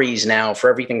stories now for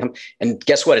everything. And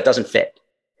guess what? It doesn't fit.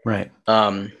 Right.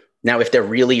 Now, if they're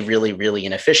really, really, really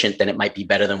inefficient, then it might be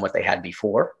better than what they had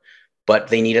before, but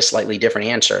they need a slightly different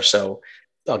answer. So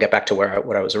I'll get back to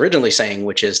what I was originally saying,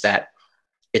 which is that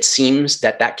it seems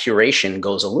that curation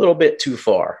goes a little bit too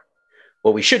far.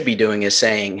 What we should be doing is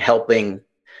helping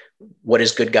what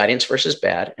is good guidance versus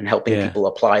bad, and helping people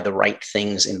apply the right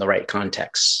things in the right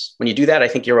contexts. When you do that, I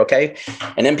think you're okay.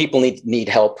 And then people need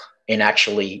help in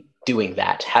actually doing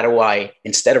that. How do I,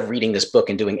 instead of reading this book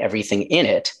and doing everything in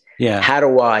it, how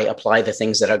do I apply the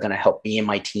things that are going to help me and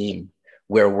my team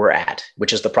where we're at,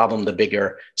 which is the problem the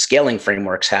bigger scaling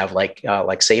frameworks have, like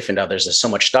SAFe and others. There's so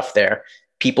much stuff there.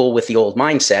 People with the old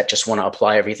mindset just want to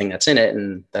apply everything that's in it,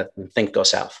 and that thing goes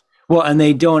south. Well, and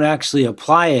they don't actually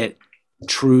apply it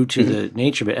true to the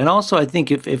nature of it. And also, I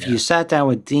think if you sat down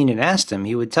with Dean and asked him,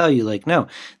 he would tell you, like, no,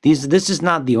 this is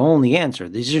not the only answer.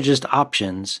 These are just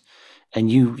options,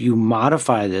 and you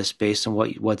modify this based on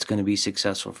what's going to be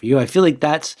successful for you. I feel like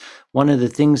that's one of the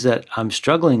things that I'm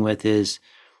struggling with is,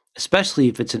 especially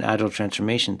if it's an agile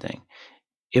transformation thing.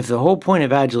 If the whole point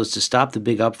of agile is to stop the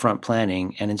big upfront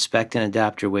planning and inspect and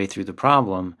adapt your way through the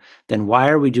problem, then why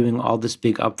are we doing all this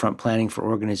big upfront planning for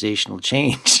organizational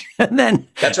change? And then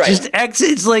that's right. Just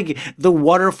it's like the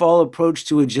waterfall approach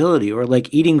to agility, or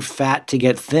like eating fat to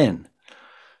get thin.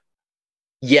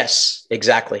 Yes,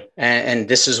 exactly. And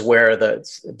this is where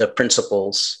the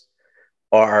principles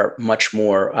are much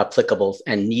more applicable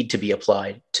and need to be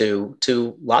applied to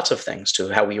lots of things, to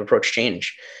how we approach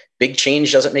change. Big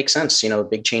change doesn't make sense.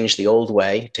 Big change the old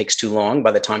way takes too long.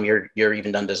 By the time you're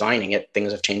even done designing it,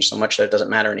 things have changed so much that it doesn't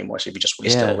matter anymore. So you just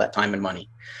wasted all that time and money.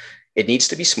 It needs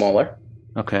to be smaller.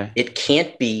 Okay. It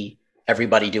can't be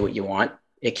everybody do what you want.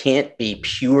 It can't be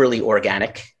purely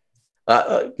organic.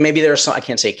 Maybe there are some, I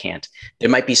can't say it can't. There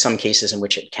might be some cases in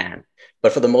which it can,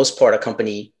 but for the most part,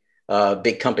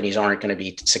 big companies aren't going to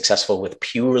be successful with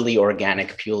purely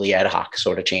organic, purely ad hoc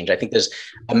sort of change. I think there's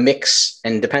a mix,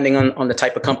 and depending on the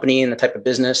type of company and the type of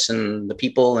business and the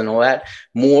people and all that,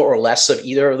 more or less of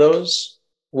either of those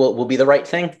will be the right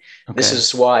thing. Okay. This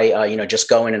is why, just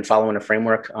going and following a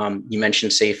framework. You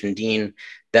mentioned SAFe and Dean,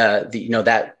 that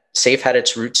SAFe had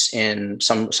its roots in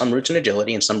some roots in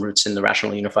agility and some roots in the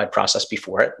rational unified process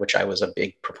before it, which I was a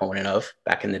big proponent of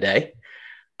back in the day.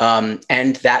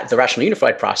 And that the rational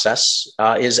unified process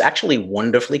is actually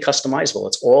wonderfully customizable.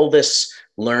 It's all this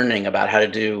learning about how to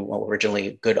do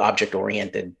originally good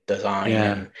object-oriented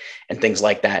design and things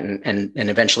like that, and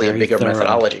eventually very a bigger thorough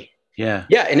methodology. Yeah.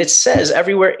 And it says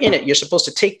everywhere in it, you're supposed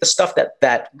to take the stuff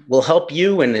that will help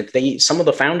you. And some of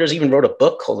the founders even wrote a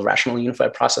book called The Rational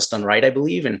Unified Process Done Right, I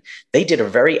believe. And they did a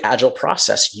very agile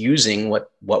process using what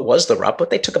was the RUP,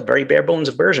 but they took a very bare bones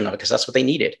version of it because that's what they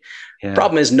needed. Yeah.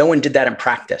 Problem is, no one did that in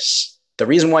practice. The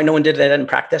reason why no one did that in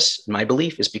practice, in my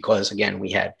belief, is because, again,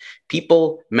 we had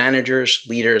people, managers,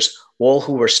 leaders, all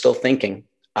who were still thinking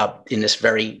in this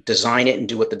very design it and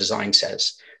do what the design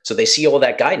says. So they see all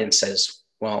that guidance says,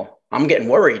 well, I'm getting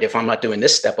worried if I'm not doing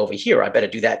this step over here, I better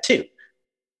do that too.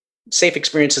 SAFe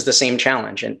experiences the same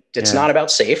challenge. And it's not about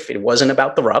SAFe. It wasn't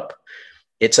about the RUP.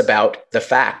 It's about the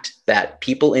fact that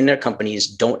people in their companies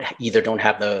don't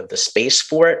have the space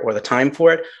for it or the time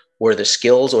for it or the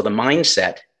skills or the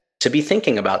mindset to be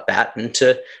thinking about that and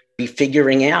to be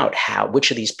figuring out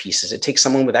which of these pieces. It takes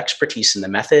someone with expertise in the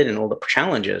method and all the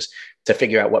challenges to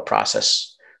figure out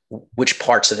which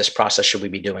parts of this process should we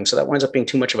be doing. So that winds up being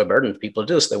too much of a burden for people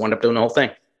to do. So they wind up doing the whole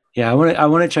thing. Yeah, I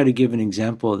want to try to give an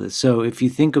example of this. So if you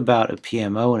think about a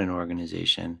PMO in an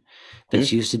organization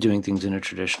that's used to doing things in a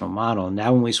traditional model,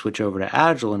 now when we switch over to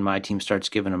Agile and my team starts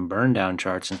giving them burn down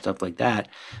charts and stuff like that,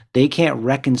 they can't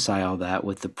reconcile that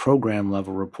with the program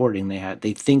level reporting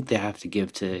they think they have to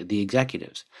give to the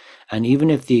executives. And even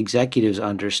if the executives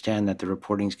understand that the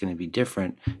reporting is going to be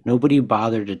different, nobody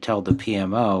bothered to tell the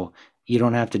PMO, you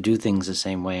don't have to do things the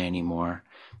same way anymore.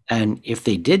 And if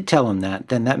they did tell them that,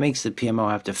 then that makes the PMO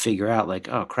have to figure out like,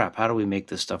 oh crap, how do we make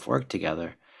this stuff work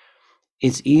together?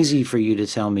 It's easy for you to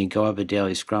tell me, go have a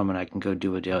daily scrum and I can go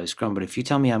do a daily scrum. But if you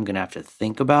tell me I'm going to have to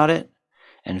think about it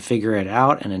and figure it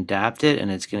out and adapt it, and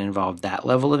it's going to involve that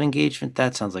level of engagement,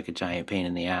 that sounds like a giant pain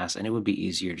in the ass. And it would be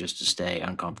easier just to stay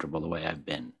uncomfortable the way I've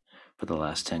been for the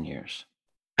last 10 years.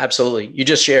 Absolutely. You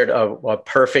just shared a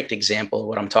perfect example of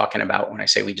what I'm talking about when I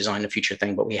say we designed the future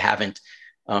thing, but we haven't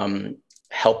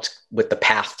helped with the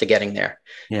path to getting there.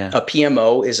 Yeah. A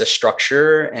PMO is a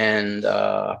structure and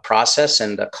a process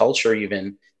and a culture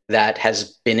even that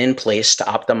has been in place to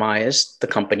optimize the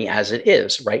company as it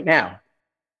is right now.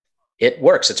 It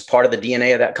works. It's part of the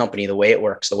DNA of that company, the way it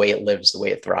works, the way it lives, the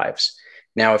way it thrives.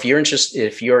 Now, if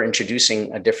you're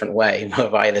introducing a different way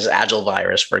via this Agile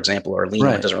virus, for example, or Lean,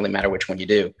 It doesn't really matter which one you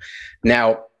do.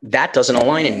 Now, that doesn't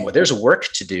align anymore. There's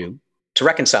work to do to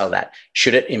reconcile that.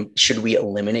 Should we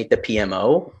eliminate the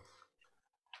PMO?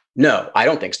 No, I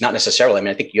don't think so. Not necessarily. I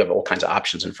mean, I think you have all kinds of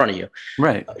options in front of you.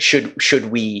 Right.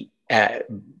 Should we, at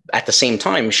the same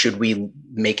time, should we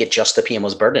make it just the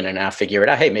PMO's burden and now figure it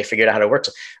out? Hey, may figure out how it works.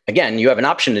 Again, you have an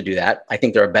option to do that. I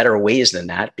think there are better ways than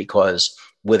that, because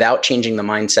without changing the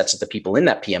mindsets of the people in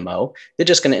that PMO, they're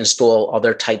just going to install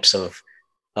other types of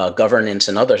governance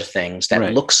and other things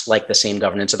that looks like the same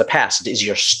governance of the past. Is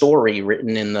your story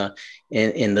written in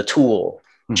the tool?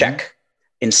 Mm-hmm. Check.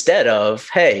 Instead of,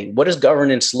 hey, what does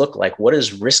governance look like? What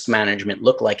does risk management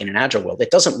look like in an Agile world?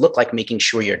 It doesn't look like making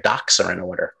sure your docs are in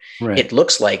order. Right. It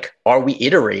looks like, are we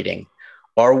iterating?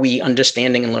 Are we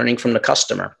understanding and learning from the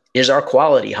customer? Is our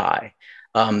quality high?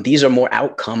 These are more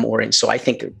outcome oriented. So I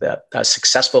think that a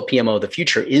successful PMO of the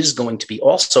future is going to be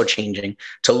also changing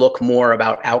to look more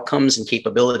about outcomes and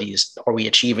capabilities. Are we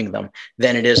achieving them?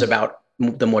 Than it is about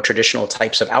the more traditional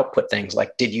types of output things.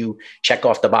 Like, did you check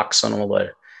off the box on all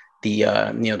the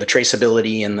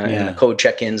traceability and the code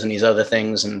check-ins and these other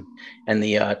things and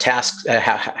the tasks,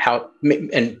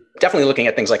 and definitely looking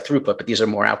at things like throughput, but these are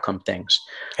more outcome things.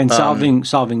 And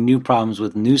solving new problems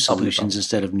with new solutions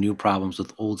instead of new problems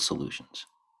with old solutions.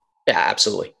 Yeah,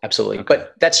 absolutely. Absolutely. Okay.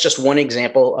 But that's just one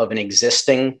example of an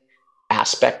existing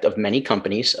aspect of many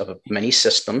companies, of many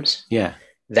systems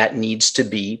that needs to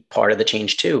be part of the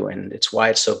change too. And it's why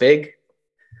it's so big.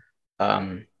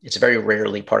 It's very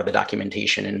rarely part of the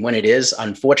documentation. And when it is,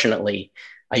 unfortunately,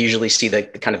 I usually see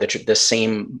the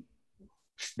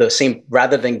same,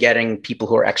 rather than getting people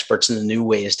who are experts in the new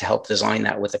ways to help design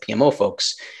that with the PMO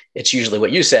folks, it's usually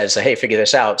what you said. So, hey, figure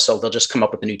this out. So they'll just come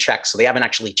up with a new check. So they haven't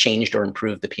actually changed or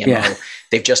improved the PMO. Yeah.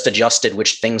 They've just adjusted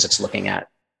which things it's looking at.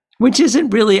 Which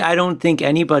isn't really, I don't think,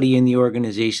 anybody in the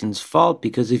organization's fault,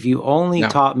 because if you only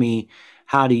taught me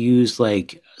how to use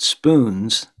like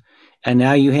spoons, and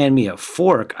now you hand me a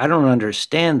fork, I don't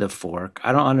understand the fork.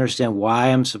 I don't understand why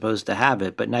I'm supposed to have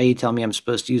it. But now you tell me I'm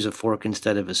supposed to use a fork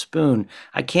instead of a spoon.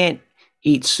 I can't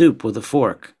eat soup with a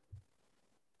fork.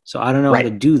 So I don't know how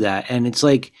to do that. And it's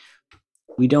like,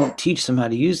 we don't teach them how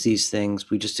to use these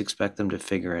things. We just expect them to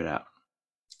figure it out.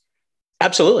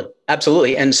 Absolutely.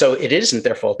 Absolutely. And so it isn't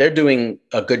their fault. They're doing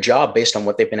a good job based on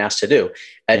what they've been asked to do.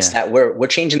 It's that we're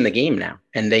changing the game now,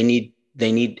 and they need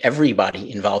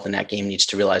everybody involved in that game needs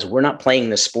to realize we're not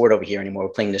playing this sport over here anymore.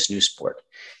 We're playing this new sport.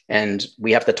 And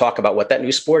we have to talk about what that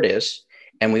new sport is.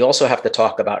 And we also have to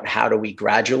talk about how do we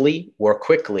gradually or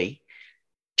quickly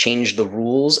change the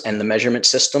rules and the measurement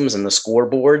systems and the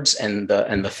scoreboards and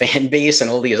the fan base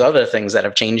and all these other things that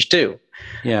have changed too.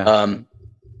 Yeah.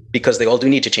 Because they all do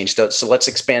need to change. So let's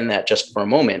expand that just for a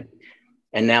moment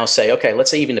and now say, okay,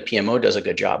 let's say even the PMO does a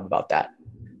good job about that.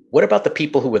 What about the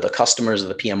people who were the customers of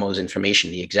the PMO's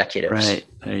information, the executives? Right.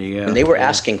 There you go. And they were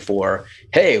asking for,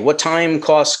 hey, what time,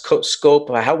 cost, scope,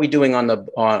 how are we doing on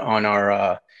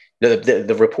our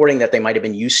the reporting that they might have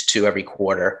been used to every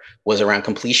quarter was around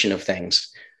completion of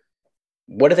things.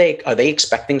 what are they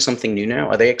expecting something new now?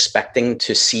 Are they expecting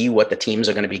to see what the teams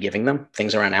are going to be giving them?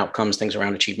 Things around outcomes, things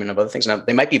around achievement of other things. Now,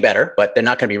 they might be better, but they're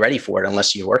not going to be ready for it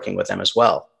unless you're working with them as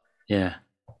well. Yeah.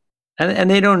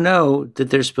 And they don't know that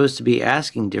they're supposed to be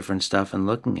asking different stuff and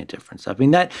looking at different stuff. I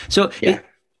mean,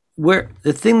 where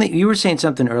the thing that you were saying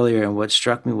something earlier, and what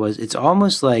struck me was it's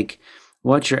almost like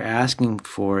what you're asking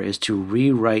for is to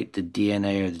rewrite the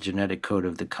DNA or the genetic code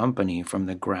of the company from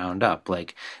the ground up.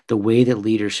 Like the way that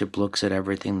leadership looks at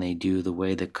everything they do, the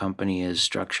way the company is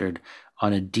structured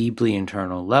on a deeply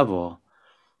internal level.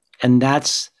 And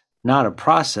that's not a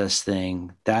process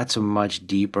thing. That's a much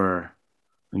deeper,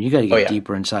 I mean, you got to get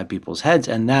deeper inside people's heads.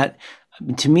 And that,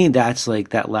 to me, that's like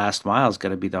that last mile is got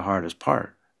to be the hardest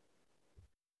part.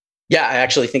 Yeah, I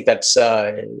actually think that's,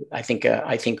 I think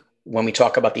when we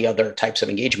talk about the other types of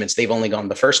engagements, they've only gone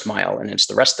the first mile and it's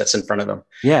the rest that's in front of them.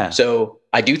 Yeah. So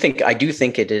I do think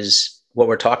it is, what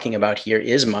we're talking about here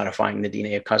is modifying the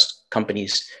DNA of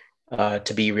companies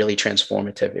to be really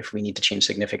transformative if we need to change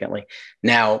significantly.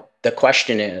 Now, the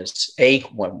question is,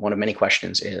 one of many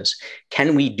questions is,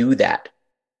 can we do that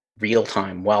real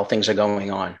time while things are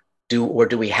going on? Do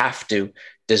we have to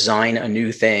design a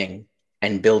new thing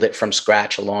and build it from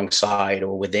scratch alongside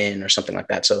or within or something like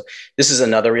that? So this is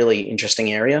another really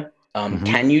interesting area.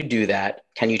 Can you do that?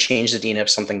 Can you change the DNA of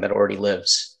something that already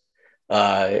lives,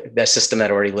 the system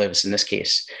that already lives in this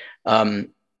case?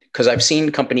 Because I've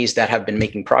seen companies that have been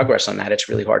making progress on that. It's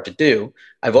really hard to do.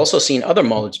 I've also seen other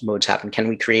modes happen. Can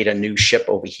we create a new ship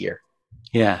over here?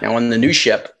 Yeah. Now on the new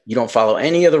ship, you don't follow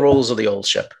any of the rules of the old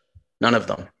ship, none of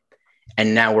them.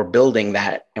 And now we're building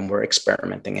that and we're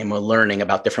experimenting and we're learning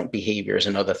about different behaviors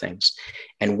and other things.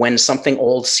 And when something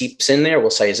old seeps in there, we'll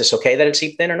say, is this okay that it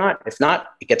seeped in or not? If not,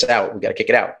 it gets out. We got to kick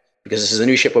it out because this is a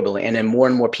new ship we're building. And then more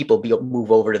and more people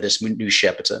move over to this new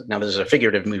ship. Now there's a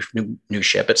figurative new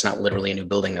ship. It's not literally a new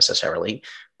building necessarily,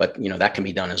 but that can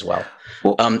be done as well.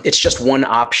 It's just one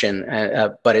option,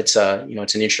 but it's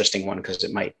it's an interesting one because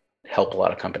it might help a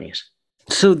lot of companies.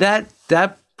 So that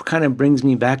kind of brings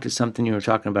me back to something you were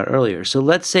talking about earlier. So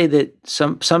let's say that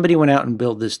somebody went out and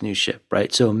built this new ship,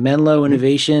 right? So Menlo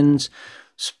Innovations,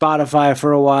 Spotify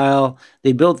for a while,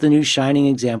 they built the new shining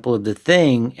example of the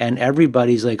thing, and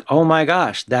everybody's like, oh my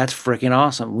gosh, that's freaking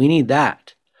awesome. We need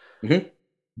that. Mm-hmm.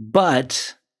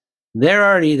 But they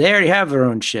already have their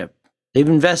own ship. They've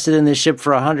invested in this ship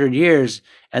for 100 years,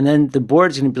 and then the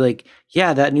board's going to be like,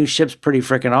 yeah, that new ship's pretty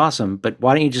freaking awesome, but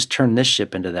why don't you just turn this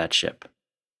ship into that ship?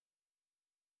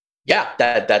 Yeah,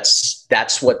 that's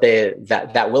what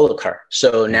that will occur.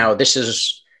 So now this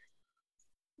is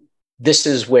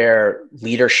where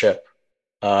leadership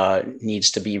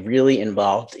needs to be really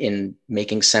involved in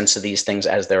making sense of these things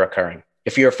as they're occurring.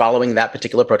 If you're following that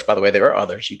particular approach, by the way, there are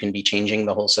others. You can be changing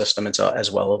the whole system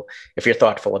as well if you're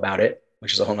thoughtful about it,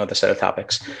 which is a whole other set of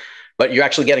topics. But you're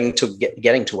actually getting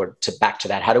back to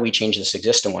that. How do we change this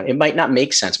existing one? It might not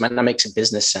make sense, might not make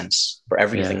business sense for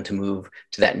everything to move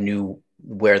to that new,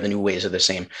 where the new ways are the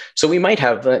same. So we might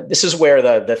have, this is where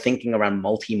the thinking around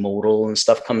multimodal and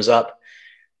stuff comes up,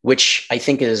 which I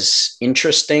think is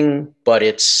interesting, but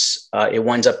it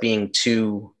winds up being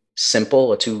too simple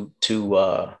or too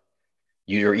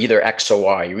you're either X or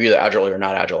Y. You're either agile or you're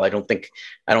not agile. I don't think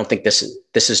this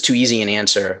is too easy an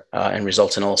answer and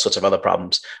results in all sorts of other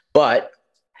problems. But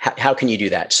how can you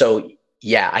do that? So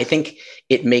yeah, I think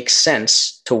it makes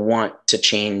sense to want to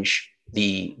change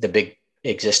the big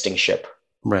existing ship,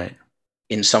 right,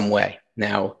 in some way.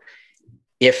 Now,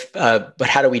 but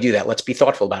how do we do that? Let's be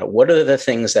thoughtful about it. What are the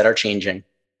things that are changing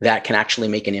that can actually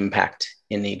make an impact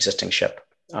in the existing ship?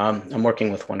 I'm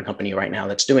working with one company right now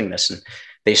that's doing this, and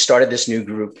they started this new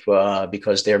group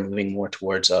because they're moving more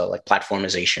towards like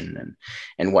platformization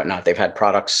and whatnot. They've had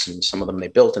products, and some of them they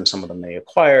built and some of them they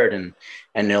acquired, and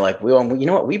they're like, well, you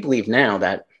know what? We believe now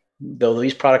that though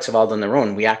these products have all done their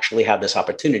own, we actually have this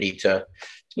opportunity to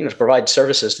provide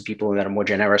services to people that are more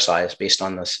genericized based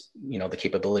on this, the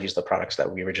capabilities of the products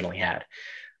that we originally had.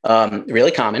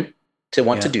 Really common to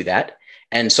want to do that.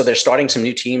 And so they're starting some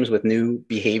new teams with new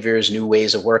behaviors, new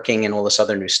ways of working, and all this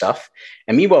other new stuff.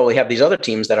 And meanwhile, we have these other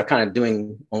teams that are kind of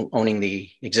owning the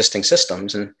existing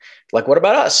systems. And like, what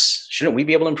about us? Shouldn't we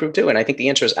be able to improve too? And I think the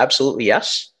answer is absolutely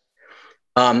yes.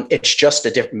 It's just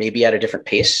maybe at a different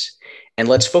pace. And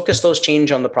let's focus those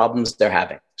change on the problems they're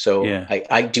having. So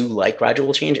I do like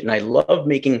gradual change, and I love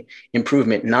making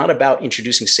improvement, not about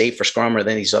introducing SAFe or Scrum or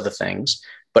these other things,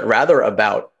 but rather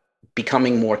about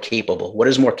becoming more capable. What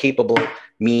does more capable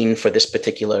mean for this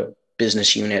particular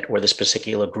business unit or this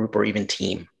particular group or even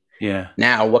team? Yeah.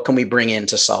 Now, what can we bring in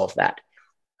to solve that?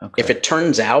 Okay. If it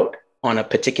turns out on a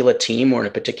particular team or in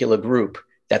a particular group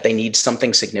that they need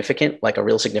something significant, like a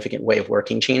real significant way of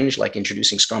working change, like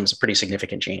introducing Scrum is a pretty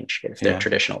significant change if they're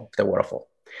traditional, if they're waterfall.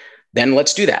 Then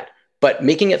let's do that. But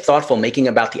making it thoughtful, making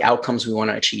about the outcomes we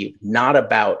want to achieve, not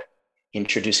about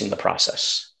introducing the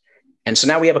process. And so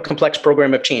now we have a complex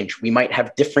program of change. We might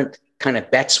have different kind of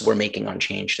bets we're making on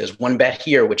change. There's one bet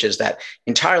here, which is that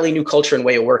entirely new culture and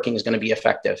way of working is going to be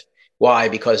effective. Why?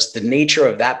 Because the nature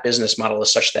of that business model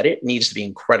is such that it needs to be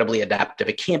incredibly adaptive.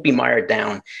 It can't be mired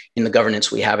down in the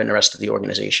governance we have in the rest of the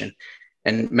organization.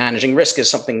 And managing risk is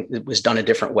something that was done a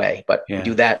different way, but we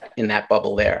do that in that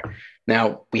bubble there.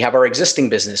 Now, we have our existing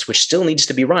business, which still needs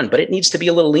to be run, but it needs to be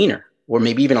a little leaner, or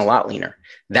maybe even a lot leaner.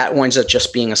 That winds up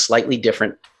just being a slightly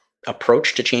different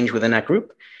approach to change within that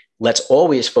group. Let's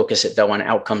always focus it, though, on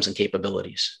outcomes and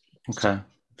capabilities. Okay.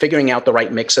 Figuring out the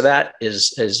right mix of that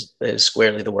is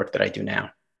squarely the work that I do now.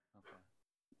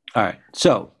 All right.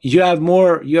 So you have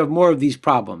more of these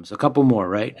problems, a couple more,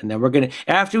 right? And then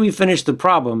after we finish the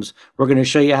problems, we're going to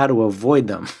show you how to avoid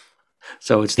them.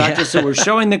 So it's not just that we're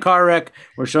showing the car wreck,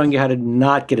 we're showing you how to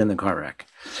not get in the car wreck.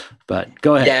 But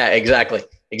go ahead. Yeah, exactly.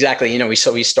 Exactly.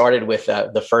 We started with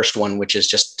the first one, which is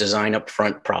just design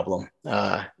upfront problem.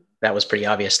 That was pretty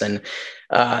obvious. Then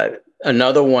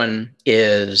another one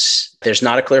is there's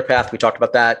not a clear path. We talked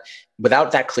about that.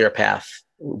 Without that clear path,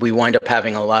 we wind up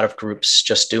having a lot of groups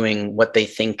just doing what they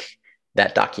think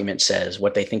that document says,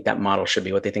 what they think that model should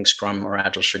be, what they think Scrum or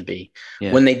Agile should be.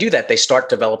 Yeah. When they do that, they start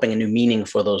developing a new meaning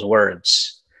for those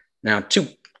words. Now, two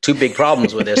big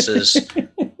problems with this is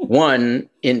one,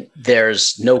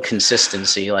 there's no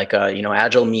consistency. Like,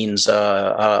 Agile means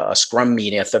a Scrum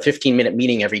meeting, a 15-minute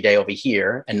meeting every day over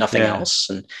here and nothing else.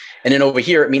 And then over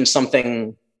here, it means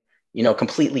something,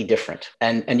 completely different.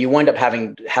 And you wind up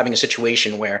having a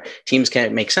situation where teams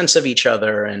can't make sense of each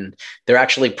other. And they're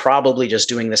actually probably just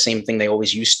doing the same thing they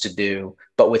always used to do,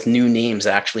 but with new names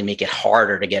that actually make it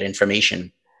harder to get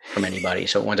information from anybody.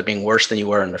 So it winds up being worse than you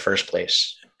were in the first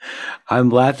place.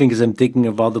 I'm laughing because I'm thinking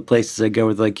of all the places I go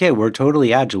with like, hey, we're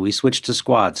totally agile. We switched to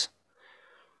squads.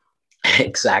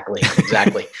 Exactly.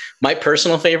 My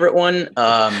personal favorite one,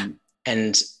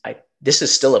 this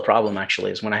is still a problem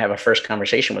actually, is when I have a first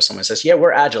conversation with someone that says, yeah,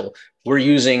 we're agile. We're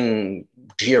using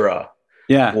Jira.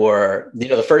 Yeah. Or,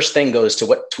 the first thing goes to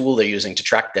what tool they're using to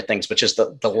track their things, which is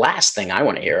the last thing I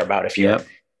want to hear about. If you're,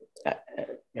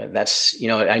 that's,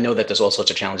 I know that there's all sorts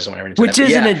of challenges when I run into which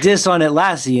isn't a diss on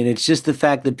Atlassian. It's just the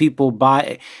fact that people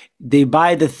buy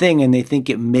the thing and they think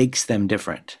it makes them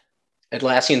different.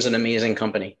 Atlassian's an amazing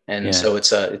company. And so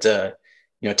it's a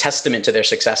testament to their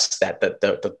success that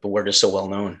the word is so well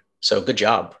known. So good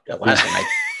job, Atlassian.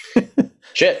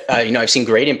 I've seen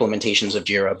great implementations of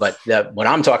Jira, but what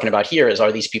I'm talking about here is,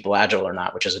 are these people agile or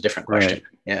not, which is a different question.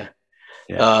 Right.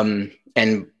 Yeah.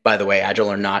 And by the way,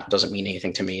 agile or not doesn't mean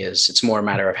anything to me. It's more a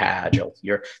matter of how agile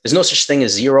there's no such thing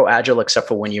as zero agile except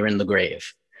for when you're in the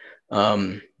grave.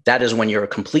 That is when you're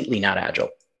completely not agile.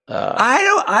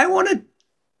 I want to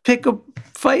pick a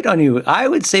fight on you. I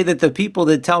would say that the people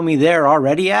that tell me they're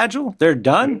already agile, they're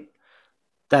done.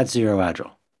 That's zero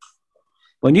agile.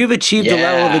 When you've achieved a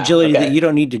level of agility that you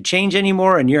don't need to change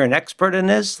anymore, and you're an expert in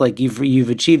this, like you've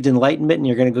achieved enlightenment, and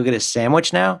you're going to go get a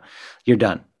sandwich now, you're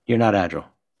done. You're not agile.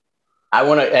 I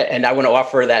want to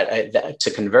offer that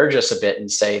to converge us a bit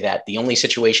and say that the only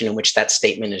situation in which that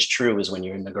statement is true is when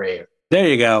you're in the grave. There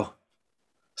you go.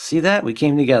 See that? We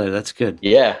came together. That's good.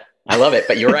 Yeah, I love it.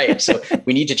 But you're right. So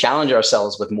we need to challenge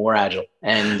ourselves with more agile,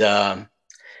 and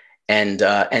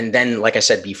then, like I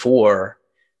said before,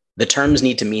 the terms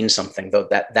need to mean something. Though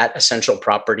that essential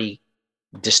property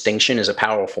distinction is a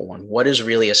powerful one. What is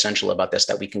really essential about this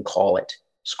that we can call it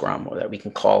Scrum, or that we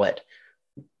can call it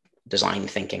design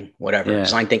thinking, whatever. Yeah.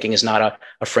 Design thinking is not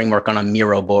a framework on a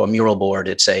mural board.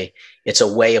 It's a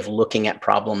way of looking at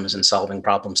problems and solving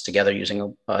problems together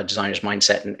using a designer's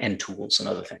mindset and tools and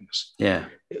other things. Yeah.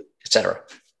 Et cetera.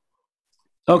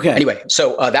 Okay. Anyway,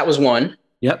 so that was one.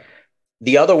 Yep.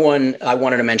 The other one I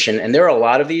wanted to mention, and there are a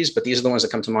lot of these, but these are the ones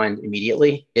that come to mind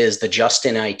immediately, is the just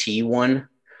in IT one,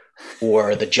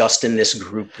 or the just in this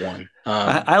group one.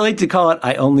 I like to call it,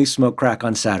 I only smoke crack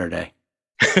on Saturday.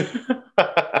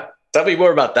 Tell me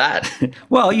more about that.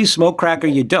 Well, you smoke crack or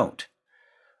you don't,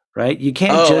 right? You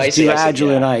can't just do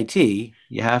agile in IT.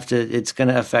 You have to, it's going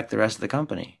to affect the rest of the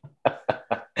company.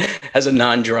 As a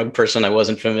non-drug person, I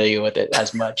wasn't familiar with it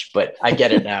as much, but I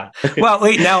get it now. Well,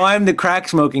 wait, now I'm the crack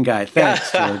smoking guy.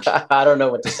 Thanks, George. I don't know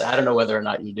what to say. I don't know whether or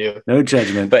not you do. No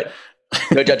judgment. But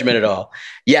no judgment at all.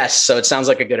 Yes. So it sounds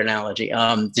like a good analogy.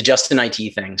 The just in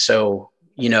IT thing. So,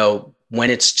 when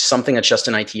it's something that's just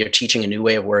in IT, you're teaching a new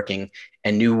way of working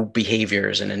and new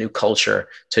behaviors and a new culture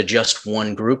to just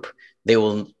one group, they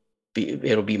will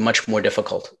it'll be much more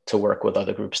difficult to work with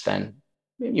other groups then.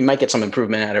 You might get some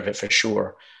improvement out of it for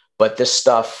sure, but this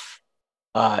stuff,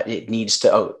 it needs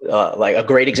to, like a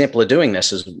great example of doing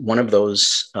this is one of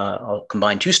those, I'll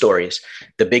combine two stories,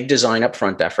 the big design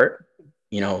upfront effort,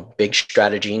 big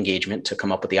strategy engagement to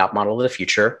come up with the op model of the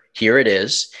future. Here it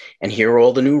is. And here are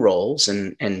all the new roles,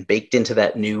 and baked into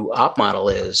that new op model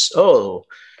is,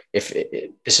 if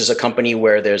this is a company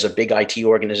where there's a big IT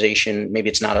organization, maybe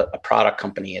it's not a product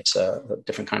company, it's a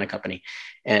different kind of company.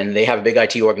 And they have a big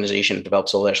IT organization that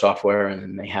develops all their software, and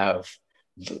then they have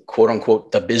the, quote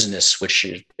unquote, the business, which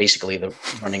is basically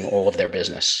running all of their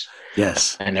business.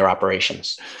 Yes. And their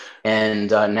operations. And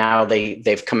now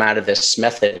they've come out of this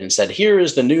method and said, here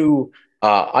is the new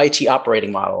IT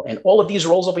operating model. And all of these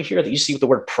roles over here that you see with the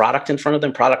word product in front of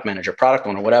them, product manager, product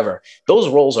owner, whatever, those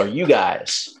roles are you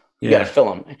guys. You got to fill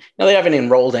them. Now, they haven't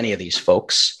enrolled any of these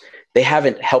folks. They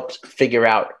haven't helped figure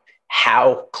out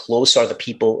how close are the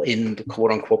people in the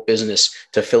quote unquote business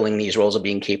to filling these roles of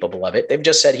being capable of it. They've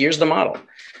just said, here's the model.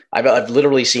 I've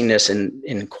literally seen this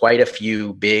in quite a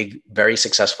few big, very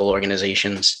successful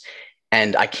organizations.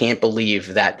 And I can't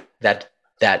believe that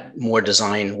more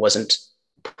design wasn't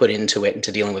put into it,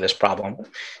 into dealing with this problem.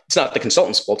 It's not the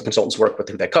consultant's fault. The consultants work with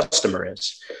who their customer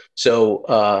is. So,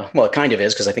 well, it kind of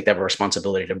is, because I think they have a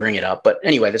responsibility to bring it up. But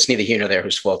anyway, that's neither here nor there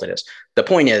whose fault it is. The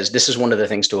point is, this is one of the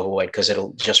things to avoid, because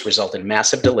it'll just result in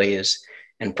massive delays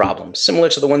and problems, similar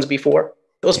to the ones before.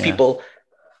 Those people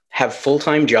have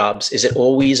full-time jobs. Is it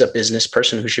always a business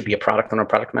person who should be a product owner or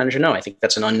product manager? No, I think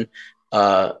that's an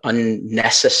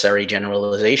unnecessary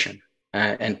generalization,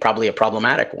 and probably a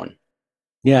problematic one.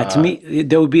 Yeah, to me,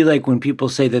 that would be like when people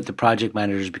say that the project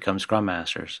managers become scrum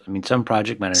masters. I mean, some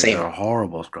project managers are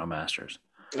horrible scrum masters.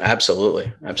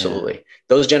 Absolutely. Yeah.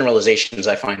 Those generalizations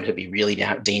I find to be really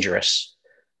dangerous.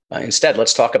 Instead,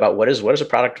 let's talk about what does a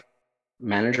product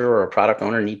manager or a product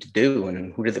owner need to do,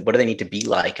 and what do they need to be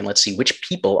like, and let's see which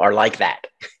people are like that.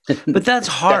 But that's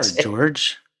hard,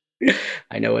 George.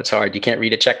 I know it's hard. You can't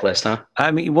read a checklist, huh? I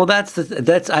mean, well, that's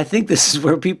I think this is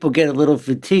where people get a little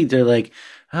fatigued. They're like,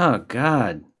 oh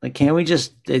God, like, can't we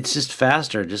it's just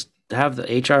faster. Just have the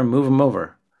HR move them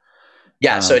over.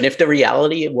 Yeah. So, and if the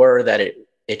reality were that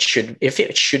it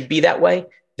should be that way,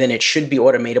 then it should be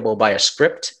automatable by a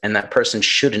script, and that person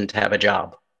shouldn't have a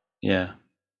job. Yeah.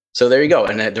 So there you go.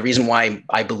 And the reason why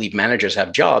I believe managers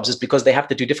have jobs is because they have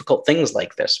to do difficult things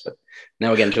like this. But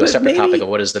now again, to a separate topic of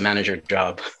what is the manager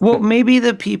job? Well, maybe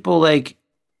the people like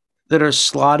that are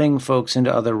slotting folks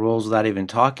into other roles without even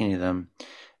talking to them,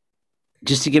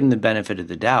 just to give them the benefit of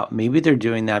the doubt. Maybe they're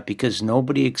doing that because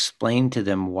nobody explained to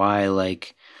them why,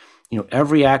 like,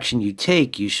 every action you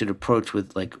take, you should approach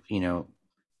with, like,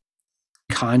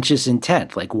 conscious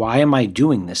intent. Like, why am I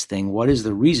doing this thing? What is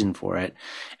the reason for it?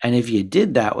 And if you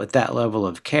did that with that level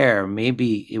of care,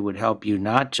 maybe it would help you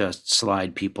not just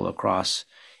slide people across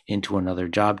into another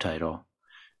job title.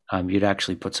 You'd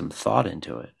actually put some thought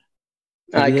into it.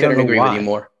 I couldn't agree with you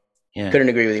more. Couldn't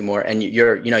agree with you more. And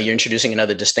you're introducing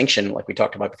another distinction, like we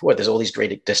talked about before. There's all these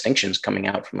great distinctions coming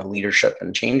out from the leadership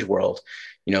and change world.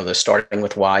 The starting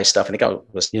with why stuff. I think I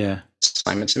was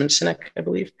Simon Sinek, I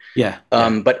believe. Yeah.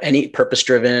 But any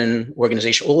purpose-driven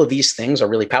organization, all of these things are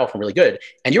really powerful, really good.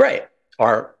 And you're right.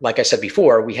 Like I said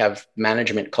before, we have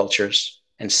management cultures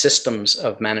and systems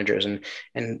of managers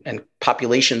and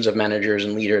populations of managers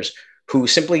and leaders who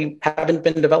simply haven't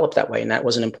been developed that way, and that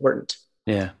wasn't important.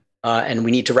 Yeah. And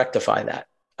we need to rectify that.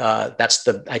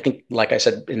 I think, like I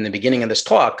said in the beginning of this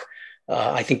talk,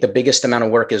 I think the biggest amount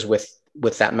of work is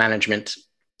with that management,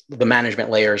 the management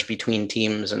layers between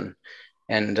teams and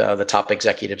the top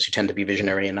executives who tend to be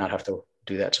visionary and not have to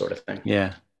do that sort of thing.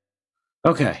 Yeah.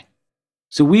 Okay.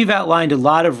 So we've outlined a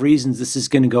lot of reasons this is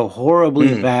going to go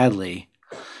horribly badly.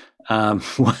 So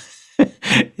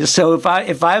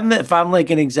if I'm like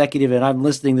an executive and I'm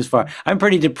listening this far, I'm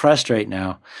pretty depressed right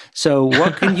now. So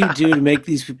what can you do to make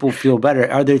these people feel better?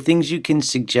 Are there things you can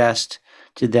suggest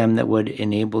to them that would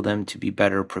enable them to be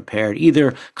better prepared,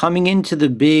 either coming into the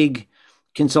big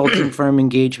consulting firm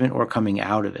engagement or coming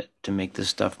out of it, to make this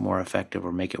stuff more effective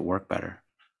or make it work better?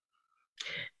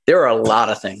 There are a lot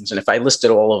of things. And if I listed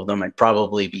all of them, I'd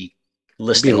probably be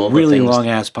listing all the things. Really long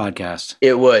ass podcast.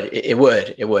 It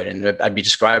would. And I'd be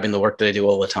describing the work that I do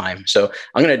all the time. So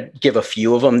I'm going to give a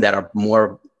few of them that are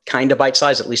more kind of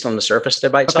bite-sized, at least on the surface, they're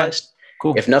bite-sized. Okay,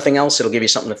 cool. If nothing else, it'll give you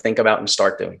something to think about and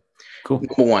start doing. Cool.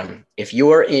 Number one, if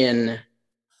you're in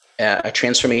a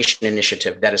transformation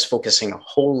initiative that is focusing a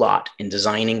whole lot in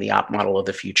designing the op model of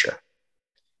the future,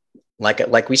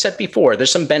 like we said before,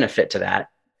 there's some benefit to that.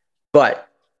 But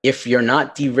if you're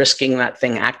not de-risking that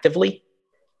thing actively,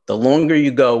 the longer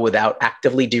you go without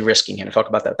actively de-risking, and I'll talk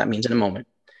about that, that means in a moment,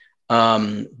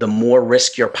 the more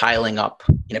risk you're piling up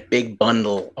in a big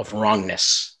bundle of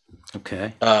wrongness.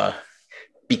 Okay.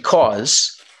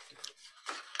 Because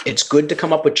it's good to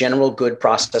come up with general good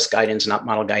process guidance, not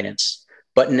model guidance.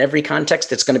 But in every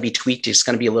context, it's going to be tweaked. It's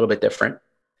going to be a little bit different.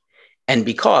 And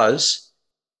because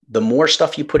the more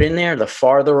stuff you put in there, the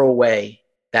farther away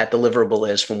that deliverable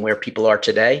is from where people are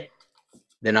today,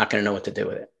 they're not going to know what to do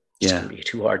with it. It's going to be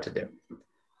too hard to do.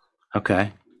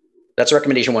 Okay. That's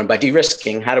recommendation one. By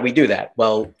de-risking, how do we do that?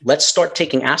 Well, let's start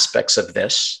taking aspects of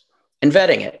this and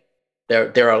vetting it.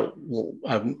 There are,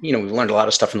 we've learned a lot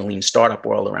of stuff in the lean startup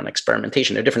world around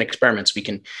experimentation. There are different experiments. We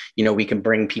can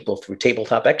bring people through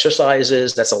tabletop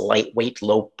exercises. That's a lightweight,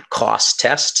 low cost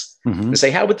test, and say,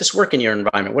 how would this work in your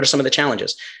environment? What are some of the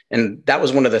challenges? And that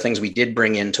was one of the things we did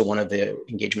bring into one of the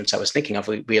engagements I was thinking of.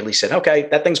 We at least said, okay,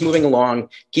 that thing's moving along.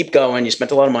 Keep going. You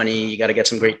spent a lot of money. You got to get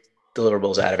some great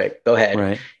deliverables out of it. Go ahead.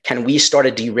 Right. Can we start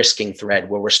a de-risking thread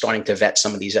where we're starting to vet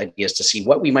some of these ideas to see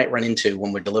what we might run into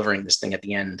when we're delivering this thing at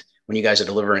the end, when you guys are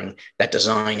delivering that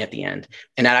design at the end?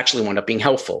 And that actually wound up being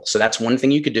helpful. So that's one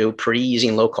thing you could do, pretty easy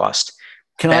and low cost.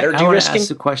 I want to ask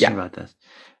a question about this.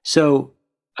 So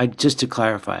just to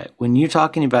clarify, when you're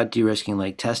talking about de-risking,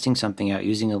 like testing something out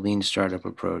using a lean startup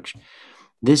approach,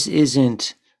 this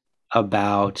isn't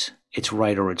about it's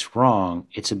right or it's wrong.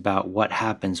 It's about what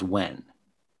happens when.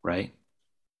 Right?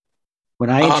 When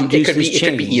I introduce this change, it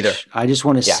could be either. I just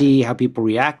want to see how people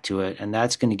react to it, and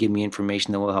that's going to give me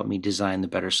information that will help me design the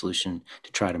better solution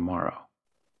to try tomorrow.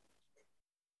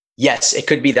 Yes, it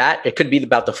could be that. It could be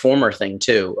about the former thing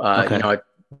too.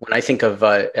 When I think of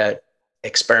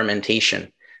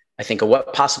experimentation, I think of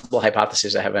what possible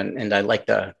hypotheses I have, and I like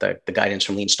the guidance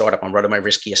from Lean Startup on what are my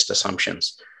riskiest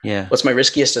assumptions. Yeah. What's my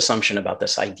riskiest assumption about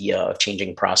this idea of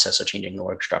changing process or changing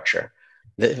org structure?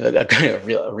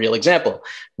 A real example.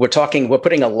 We're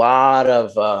putting a lot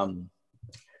of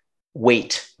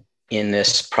weight in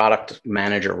this product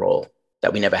manager role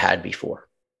that we never had before.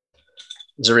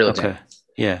 It's a real example.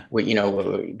 Yeah.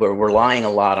 We're relying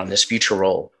a lot on this future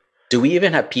role. Do we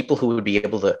even have people who would be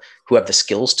who have the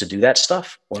skills to do that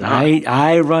stuff or not?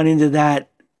 I run into that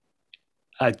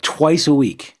twice a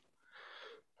week.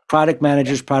 Product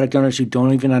managers, product owners who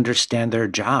don't even understand their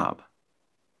job.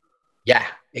 Yeah,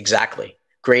 exactly.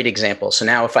 Great example. So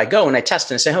now if I go and I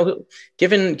test and I say,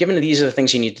 given these are the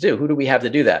things you need to do, who do we have to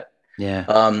do that? Yeah.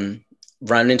 I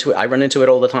run into it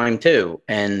all the time too.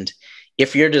 And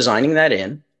if you're designing that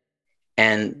in,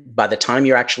 and by the time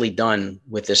you're actually done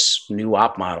with this new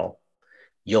op model,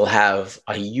 you'll have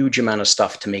a huge amount of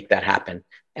stuff to make that happen.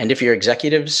 And if your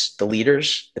executives, the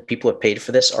leaders, the people who have paid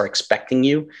for this are expecting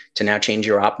you to now change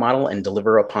your op model and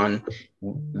deliver upon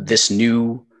this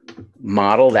new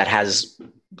model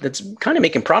that's kind of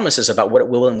making promises about what it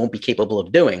will and won't be capable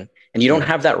of doing, and you don't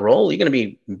have that role, you're going to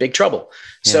be in big trouble.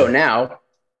 Yeah. So now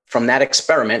from that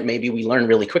experiment, maybe we learn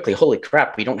really quickly, holy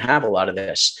crap, we don't have a lot of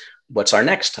this. What's our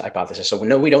next hypothesis? So we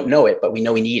know we don't know it, but we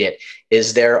know we need it.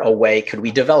 Is there a way, could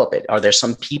we develop it? Are there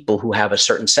some people who have a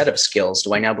certain set of skills?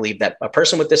 Do I now believe that a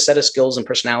person with this set of skills and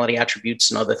personality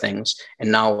attributes and other things and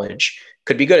knowledge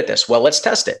could be good at this? Well, let's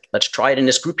test it. Let's try it in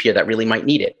this group here that really might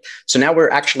need it. So now we're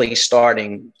actually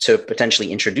starting to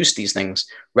potentially introduce these things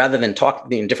rather than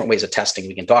talk in different ways of testing.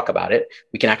 We can talk about it.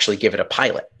 We can actually give it a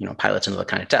pilot. Pilot's another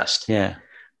kind of test. Yeah.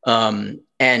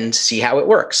 And see how it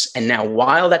works. And now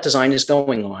while that design is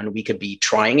going on, we could be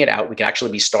trying it out. We could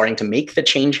actually be starting to make the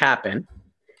change happen.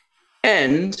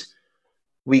 And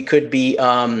we could be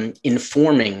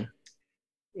informing,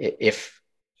 if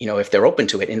they're open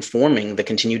to it, informing the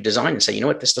continued design and say, you know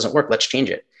what, this doesn't work, let's change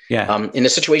it. Yeah. In the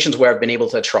situations where I've been able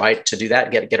to try to do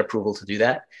that, get approval to do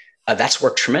that, that's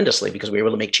worked tremendously because we were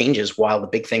able to make changes while the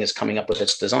big thing is coming up with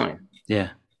its design. Yeah.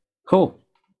 Cool.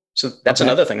 So that's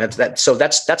another thing. So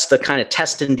that's the kind of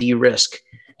test and de-risk.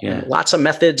 Yeah. Lots of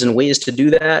methods and ways to do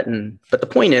that. But the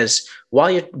point is,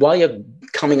 while you're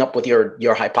coming up with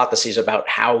your hypotheses about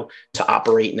how to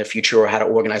operate in the future or how to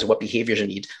organize what behaviors you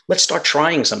need, let's start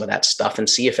trying some of that stuff and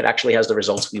see if it actually has the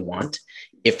results we want.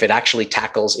 If it actually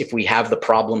tackles, if we have the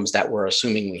problems that we're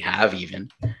assuming we have,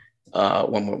 even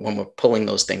when we're pulling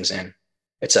those things in,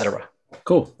 et cetera.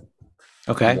 Cool.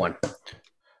 Okay. One.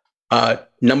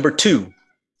 Number two.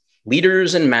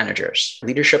 Leaders and managers,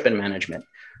 leadership and management.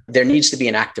 There needs to be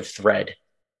an active thread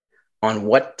on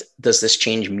what does this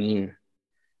change mean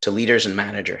to leaders and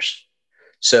managers.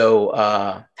 So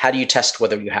how do you test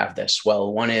whether you have this?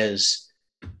 Well, one is,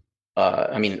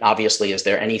 obviously, is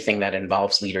there anything that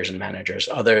involves leaders and managers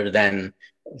other than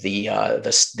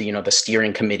the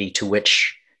steering committee to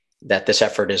which that this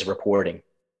effort is reporting?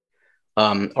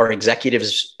 our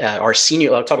executives, our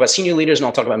senior, I'll talk about senior leaders and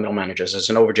I'll talk about middle managers. It's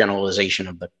an overgeneralization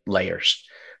of the layers.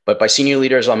 But by senior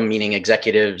leaders, I'm meaning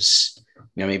executives,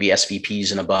 maybe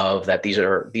SVPs and above, that these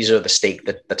are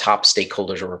the top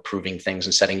stakeholders are approving things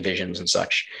and setting visions and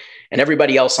such. And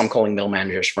everybody else I'm calling middle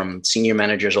managers, from senior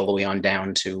managers all the way on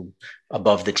down to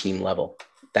above the team level.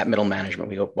 That middle management,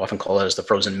 we often call it as the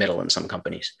frozen middle in some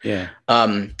companies. Yeah.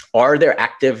 Are there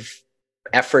active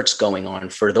efforts going on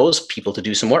for those people to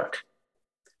do some work?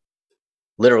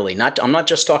 Literally, I'm not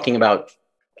just talking about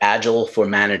Agile for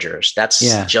managers. That's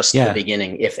the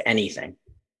beginning, if anything.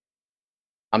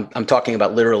 I'm talking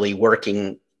about literally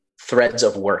working threads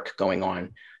of work going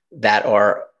on that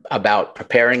are about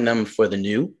preparing them for the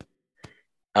new.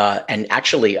 And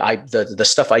actually, the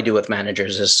stuff I do with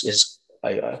managers is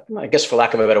I guess, for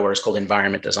lack of a better word, is called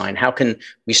environment design. How can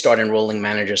we start enrolling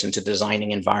managers into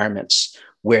designing environments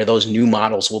where those new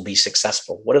models will be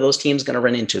successful? What are those teams going to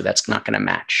run into that's not going to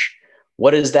match?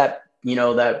 What is that,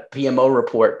 that PMO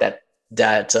report that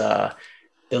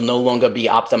they'll no longer be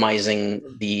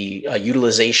optimizing the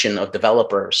utilization of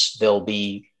developers. They'll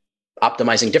be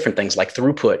optimizing different things like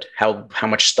throughput, how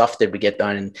much stuff did we get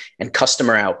done, and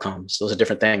customer outcomes. Those are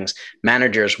different things.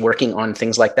 Managers working on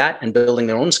things like that and building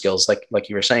their own skills, like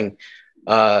you were saying.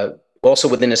 Also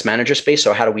within this manager space,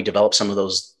 so how do we develop some of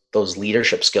those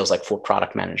leadership skills, like for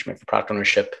product management, for product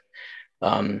ownership,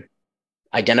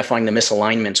 identifying the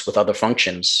misalignments with other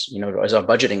functions, as our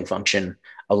budgeting function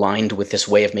aligned with this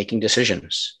way of making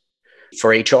decisions. For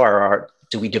HR,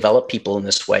 do we develop people in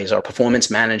this way? Is our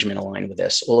performance management aligned with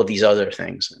this? All of these other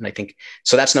things. And I think,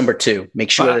 so that's number two,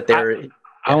 make sure that they're...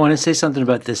 I want to say something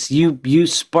about this. You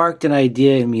sparked an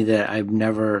idea in me that I don't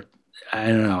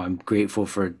know, I'm grateful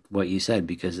for what you said,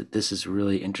 because this is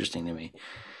really interesting to me.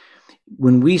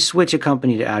 When we switch a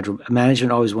company to Agile,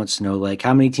 management always wants to know, like,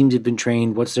 how many teams have been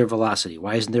trained? What's their velocity?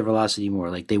 Why isn't their velocity more?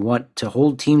 Like, they want to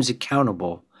hold teams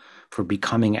accountable for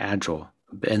becoming Agile.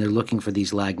 And they're looking for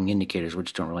these lagging indicators,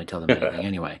 which don't really tell them anything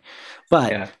anyway.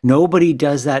 But nobody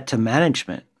does that to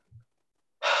management.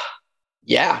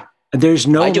 Yeah. There's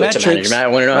no I do metrics. It to management. I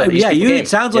want to know. It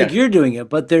sounds like you're doing it,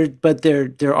 but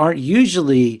there aren't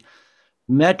usually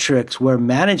metrics where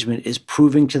management is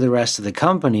proving to the rest of the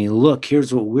company, look,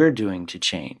 here's what we're doing to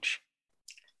change.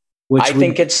 I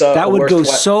think it's that would go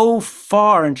so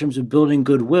far in terms of building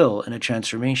goodwill in a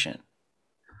transformation.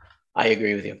 I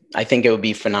agree with you. I think it would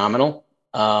be phenomenal.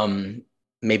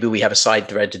 Maybe we have a side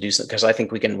thread to do something, because I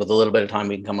think we can, with a little bit of time,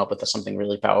 we can come up with something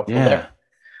really powerful there.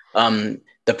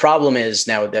 The problem is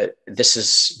now that this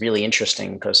is really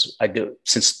interesting, because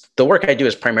since the work I do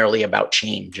is primarily about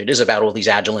change, it is about all these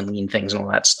Agile and lean things and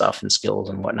all that stuff and skills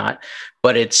and whatnot.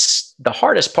 But it's the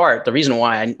hardest part. The reason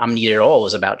why I'm needed at all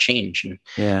is about change.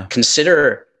 And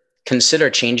consider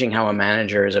changing how a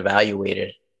manager is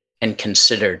evaluated and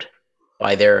considered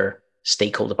by their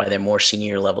stakeholder, by their more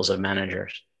senior levels of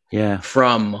managers.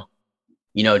 From,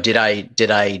 did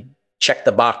I check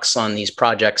the box on these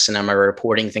projects, and am I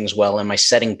reporting things well? Am I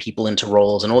setting people into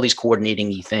roles and all these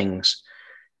coordinating things,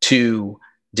 to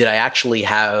did I actually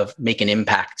make an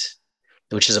impact,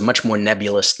 which is a much more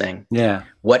nebulous thing.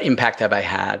 What impact have I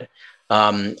had?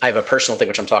 I have a personal thing,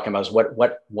 which I'm talking about, is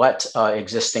what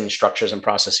existing structures and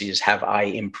processes have I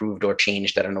improved or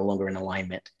changed that are no longer in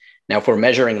alignment? Now, if we're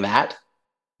measuring that,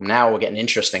 now we're getting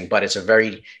interesting, but it's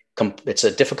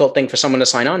a difficult thing for someone to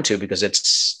sign on to, because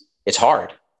it's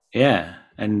hard.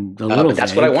 And but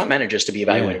that's what I want managers to be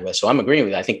evaluated with. So I'm agreeing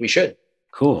with you. I think we should.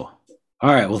 Cool.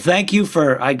 All right. Well, thank you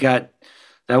that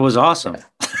was awesome.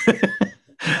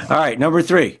 All right. Number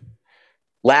 3.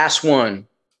 Last one.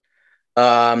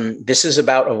 This is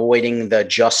about avoiding the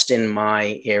just in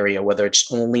my area, whether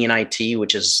it's only in IT,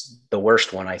 which is the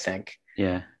worst one, I think.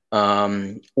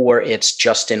 Or it's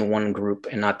just in one group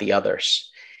and not the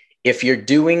others. If you're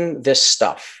doing this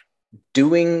stuff,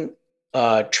 doing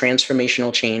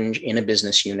transformational change in a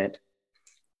business unit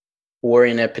or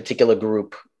in a particular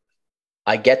group,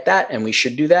 I get that, and we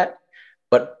should do that,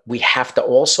 but we have to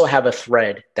also have a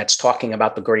thread that's talking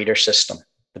about the greater system,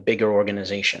 the bigger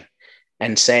organization,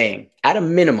 and saying, at a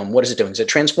minimum, what is it doing? Is it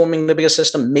transforming the bigger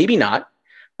system? Maybe not,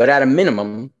 but at a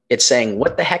minimum, it's saying,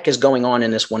 what the heck is going on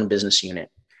in this one business unit,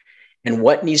 and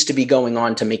what needs to be going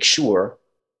on to make sure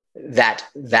that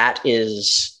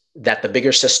the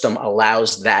bigger system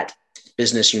allows that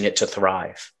business unit to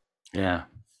thrive.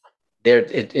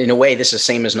 In a way, this is the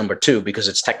same as number 2, because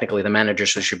it's technically the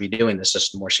managers who should be doing this,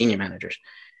 just more senior managers.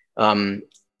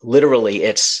 Literally,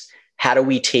 it's how do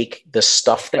we take the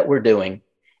stuff that we're doing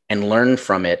and learn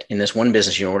from it in this one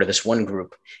business unit or this one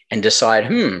group, and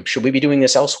decide, should we be doing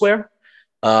this elsewhere?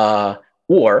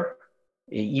 Or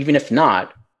even if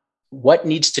not, what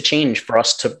needs to change for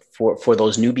us for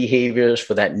those new behaviors,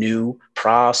 for that new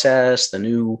process, the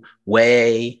new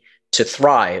way to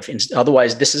thrive. And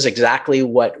otherwise, this is exactly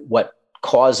what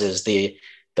causes the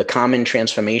common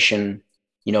transformation,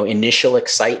 initial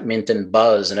excitement and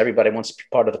buzz, and everybody wants to be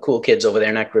part of the cool kids over there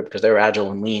in that group because they're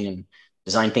agile and lean and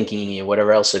design thinking and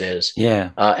whatever else it is. Yeah.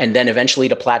 And then eventually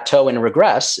to plateau and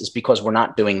regress is because we're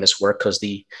not doing this work because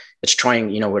we're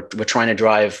trying to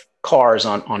drive cars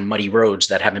on muddy roads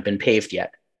that haven't been paved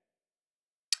yet.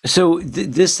 So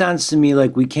this sounds to me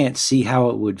like we can't see how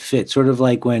it would fit. Sort of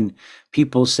like when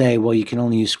people say, well, you can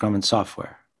only use Scrum in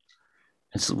software.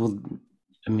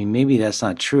 Maybe that's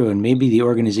not true. And maybe the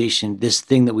organization, this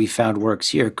thing that we found works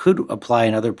here could apply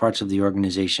in other parts of the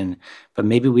organization, but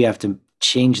maybe we have to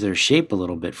change their shape a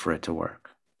little bit for it to work,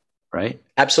 right?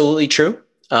 Absolutely true.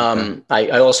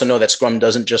 I also know that Scrum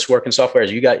doesn't just work in software,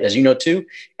 as you know too.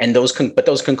 And those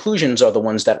conclusions are the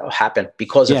ones that happen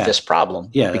because of this problem.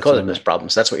 Yeah, because of this problem.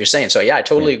 So that's what you're saying. So yeah, I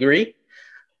totally agree.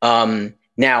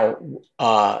 Now,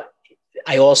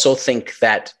 I also think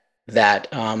that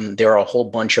there are a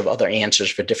whole bunch of other answers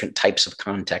for different types of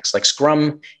contexts. Like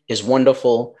Scrum is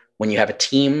wonderful when you have a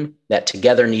team that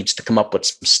together needs to come up with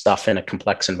some stuff in a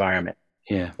complex environment.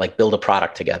 Yeah, like build a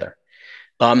product together.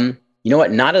 You know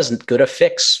what? Not as good a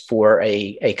fix for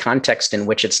a context in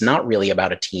which it's not really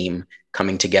about a team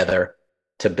coming together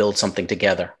to build something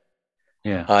together.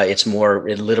 Yeah. It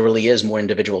literally is more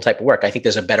individual type of work. I think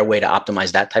there's a better way to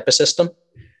optimize that type of system.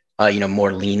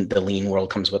 More lean, the lean world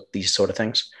comes with these sort of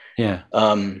things. Yeah.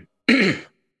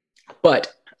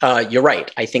 But you're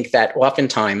right. I think that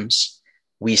oftentimes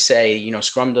we say,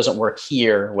 Scrum doesn't work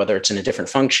here, whether it's in a different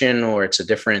function or it's a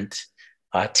different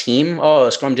team. Oh,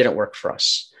 Scrum didn't work for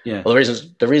us. Yeah. Well,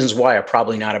 the reasons why are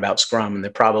probably not about Scrum.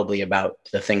 They're probably about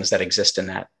the things that exist in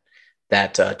that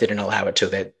didn't allow it to,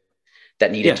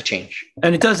 that needed to change.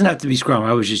 And it doesn't have to be Scrum.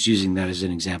 I was just using that as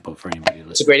an example for anybody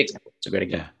listening. It's a great example.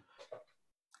 Yeah.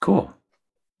 Cool.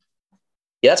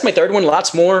 Yeah, that's my third one.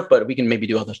 Lots more, but we can maybe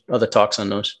do other talks on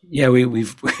those. Yeah,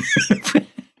 we've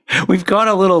we've gone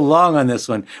a little long on this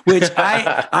one, which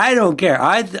I don't care.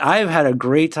 I've had a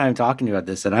great time talking to you about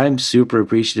this, and I'm super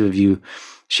appreciative of you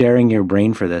sharing your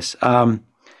brain for this.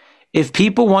 If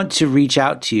people want to reach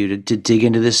out to you to dig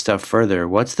into this stuff further,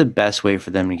 what's the best way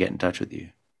for them to get in touch with you?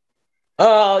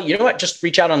 You know what? Just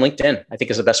reach out on LinkedIn, I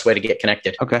think is the best way to get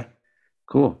connected. Okay,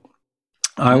 cool.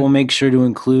 I will make sure to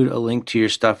include a link to your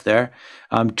stuff there.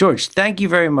 George, thank you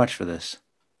very much for this.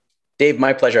 Dave,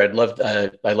 my pleasure. I love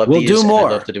we'll these. Do more.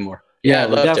 I'd love to do more. Yeah,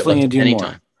 we'll definitely do anytime.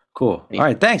 More. Cool. Anytime. All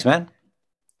right. Thanks, man.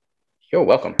 You're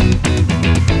welcome.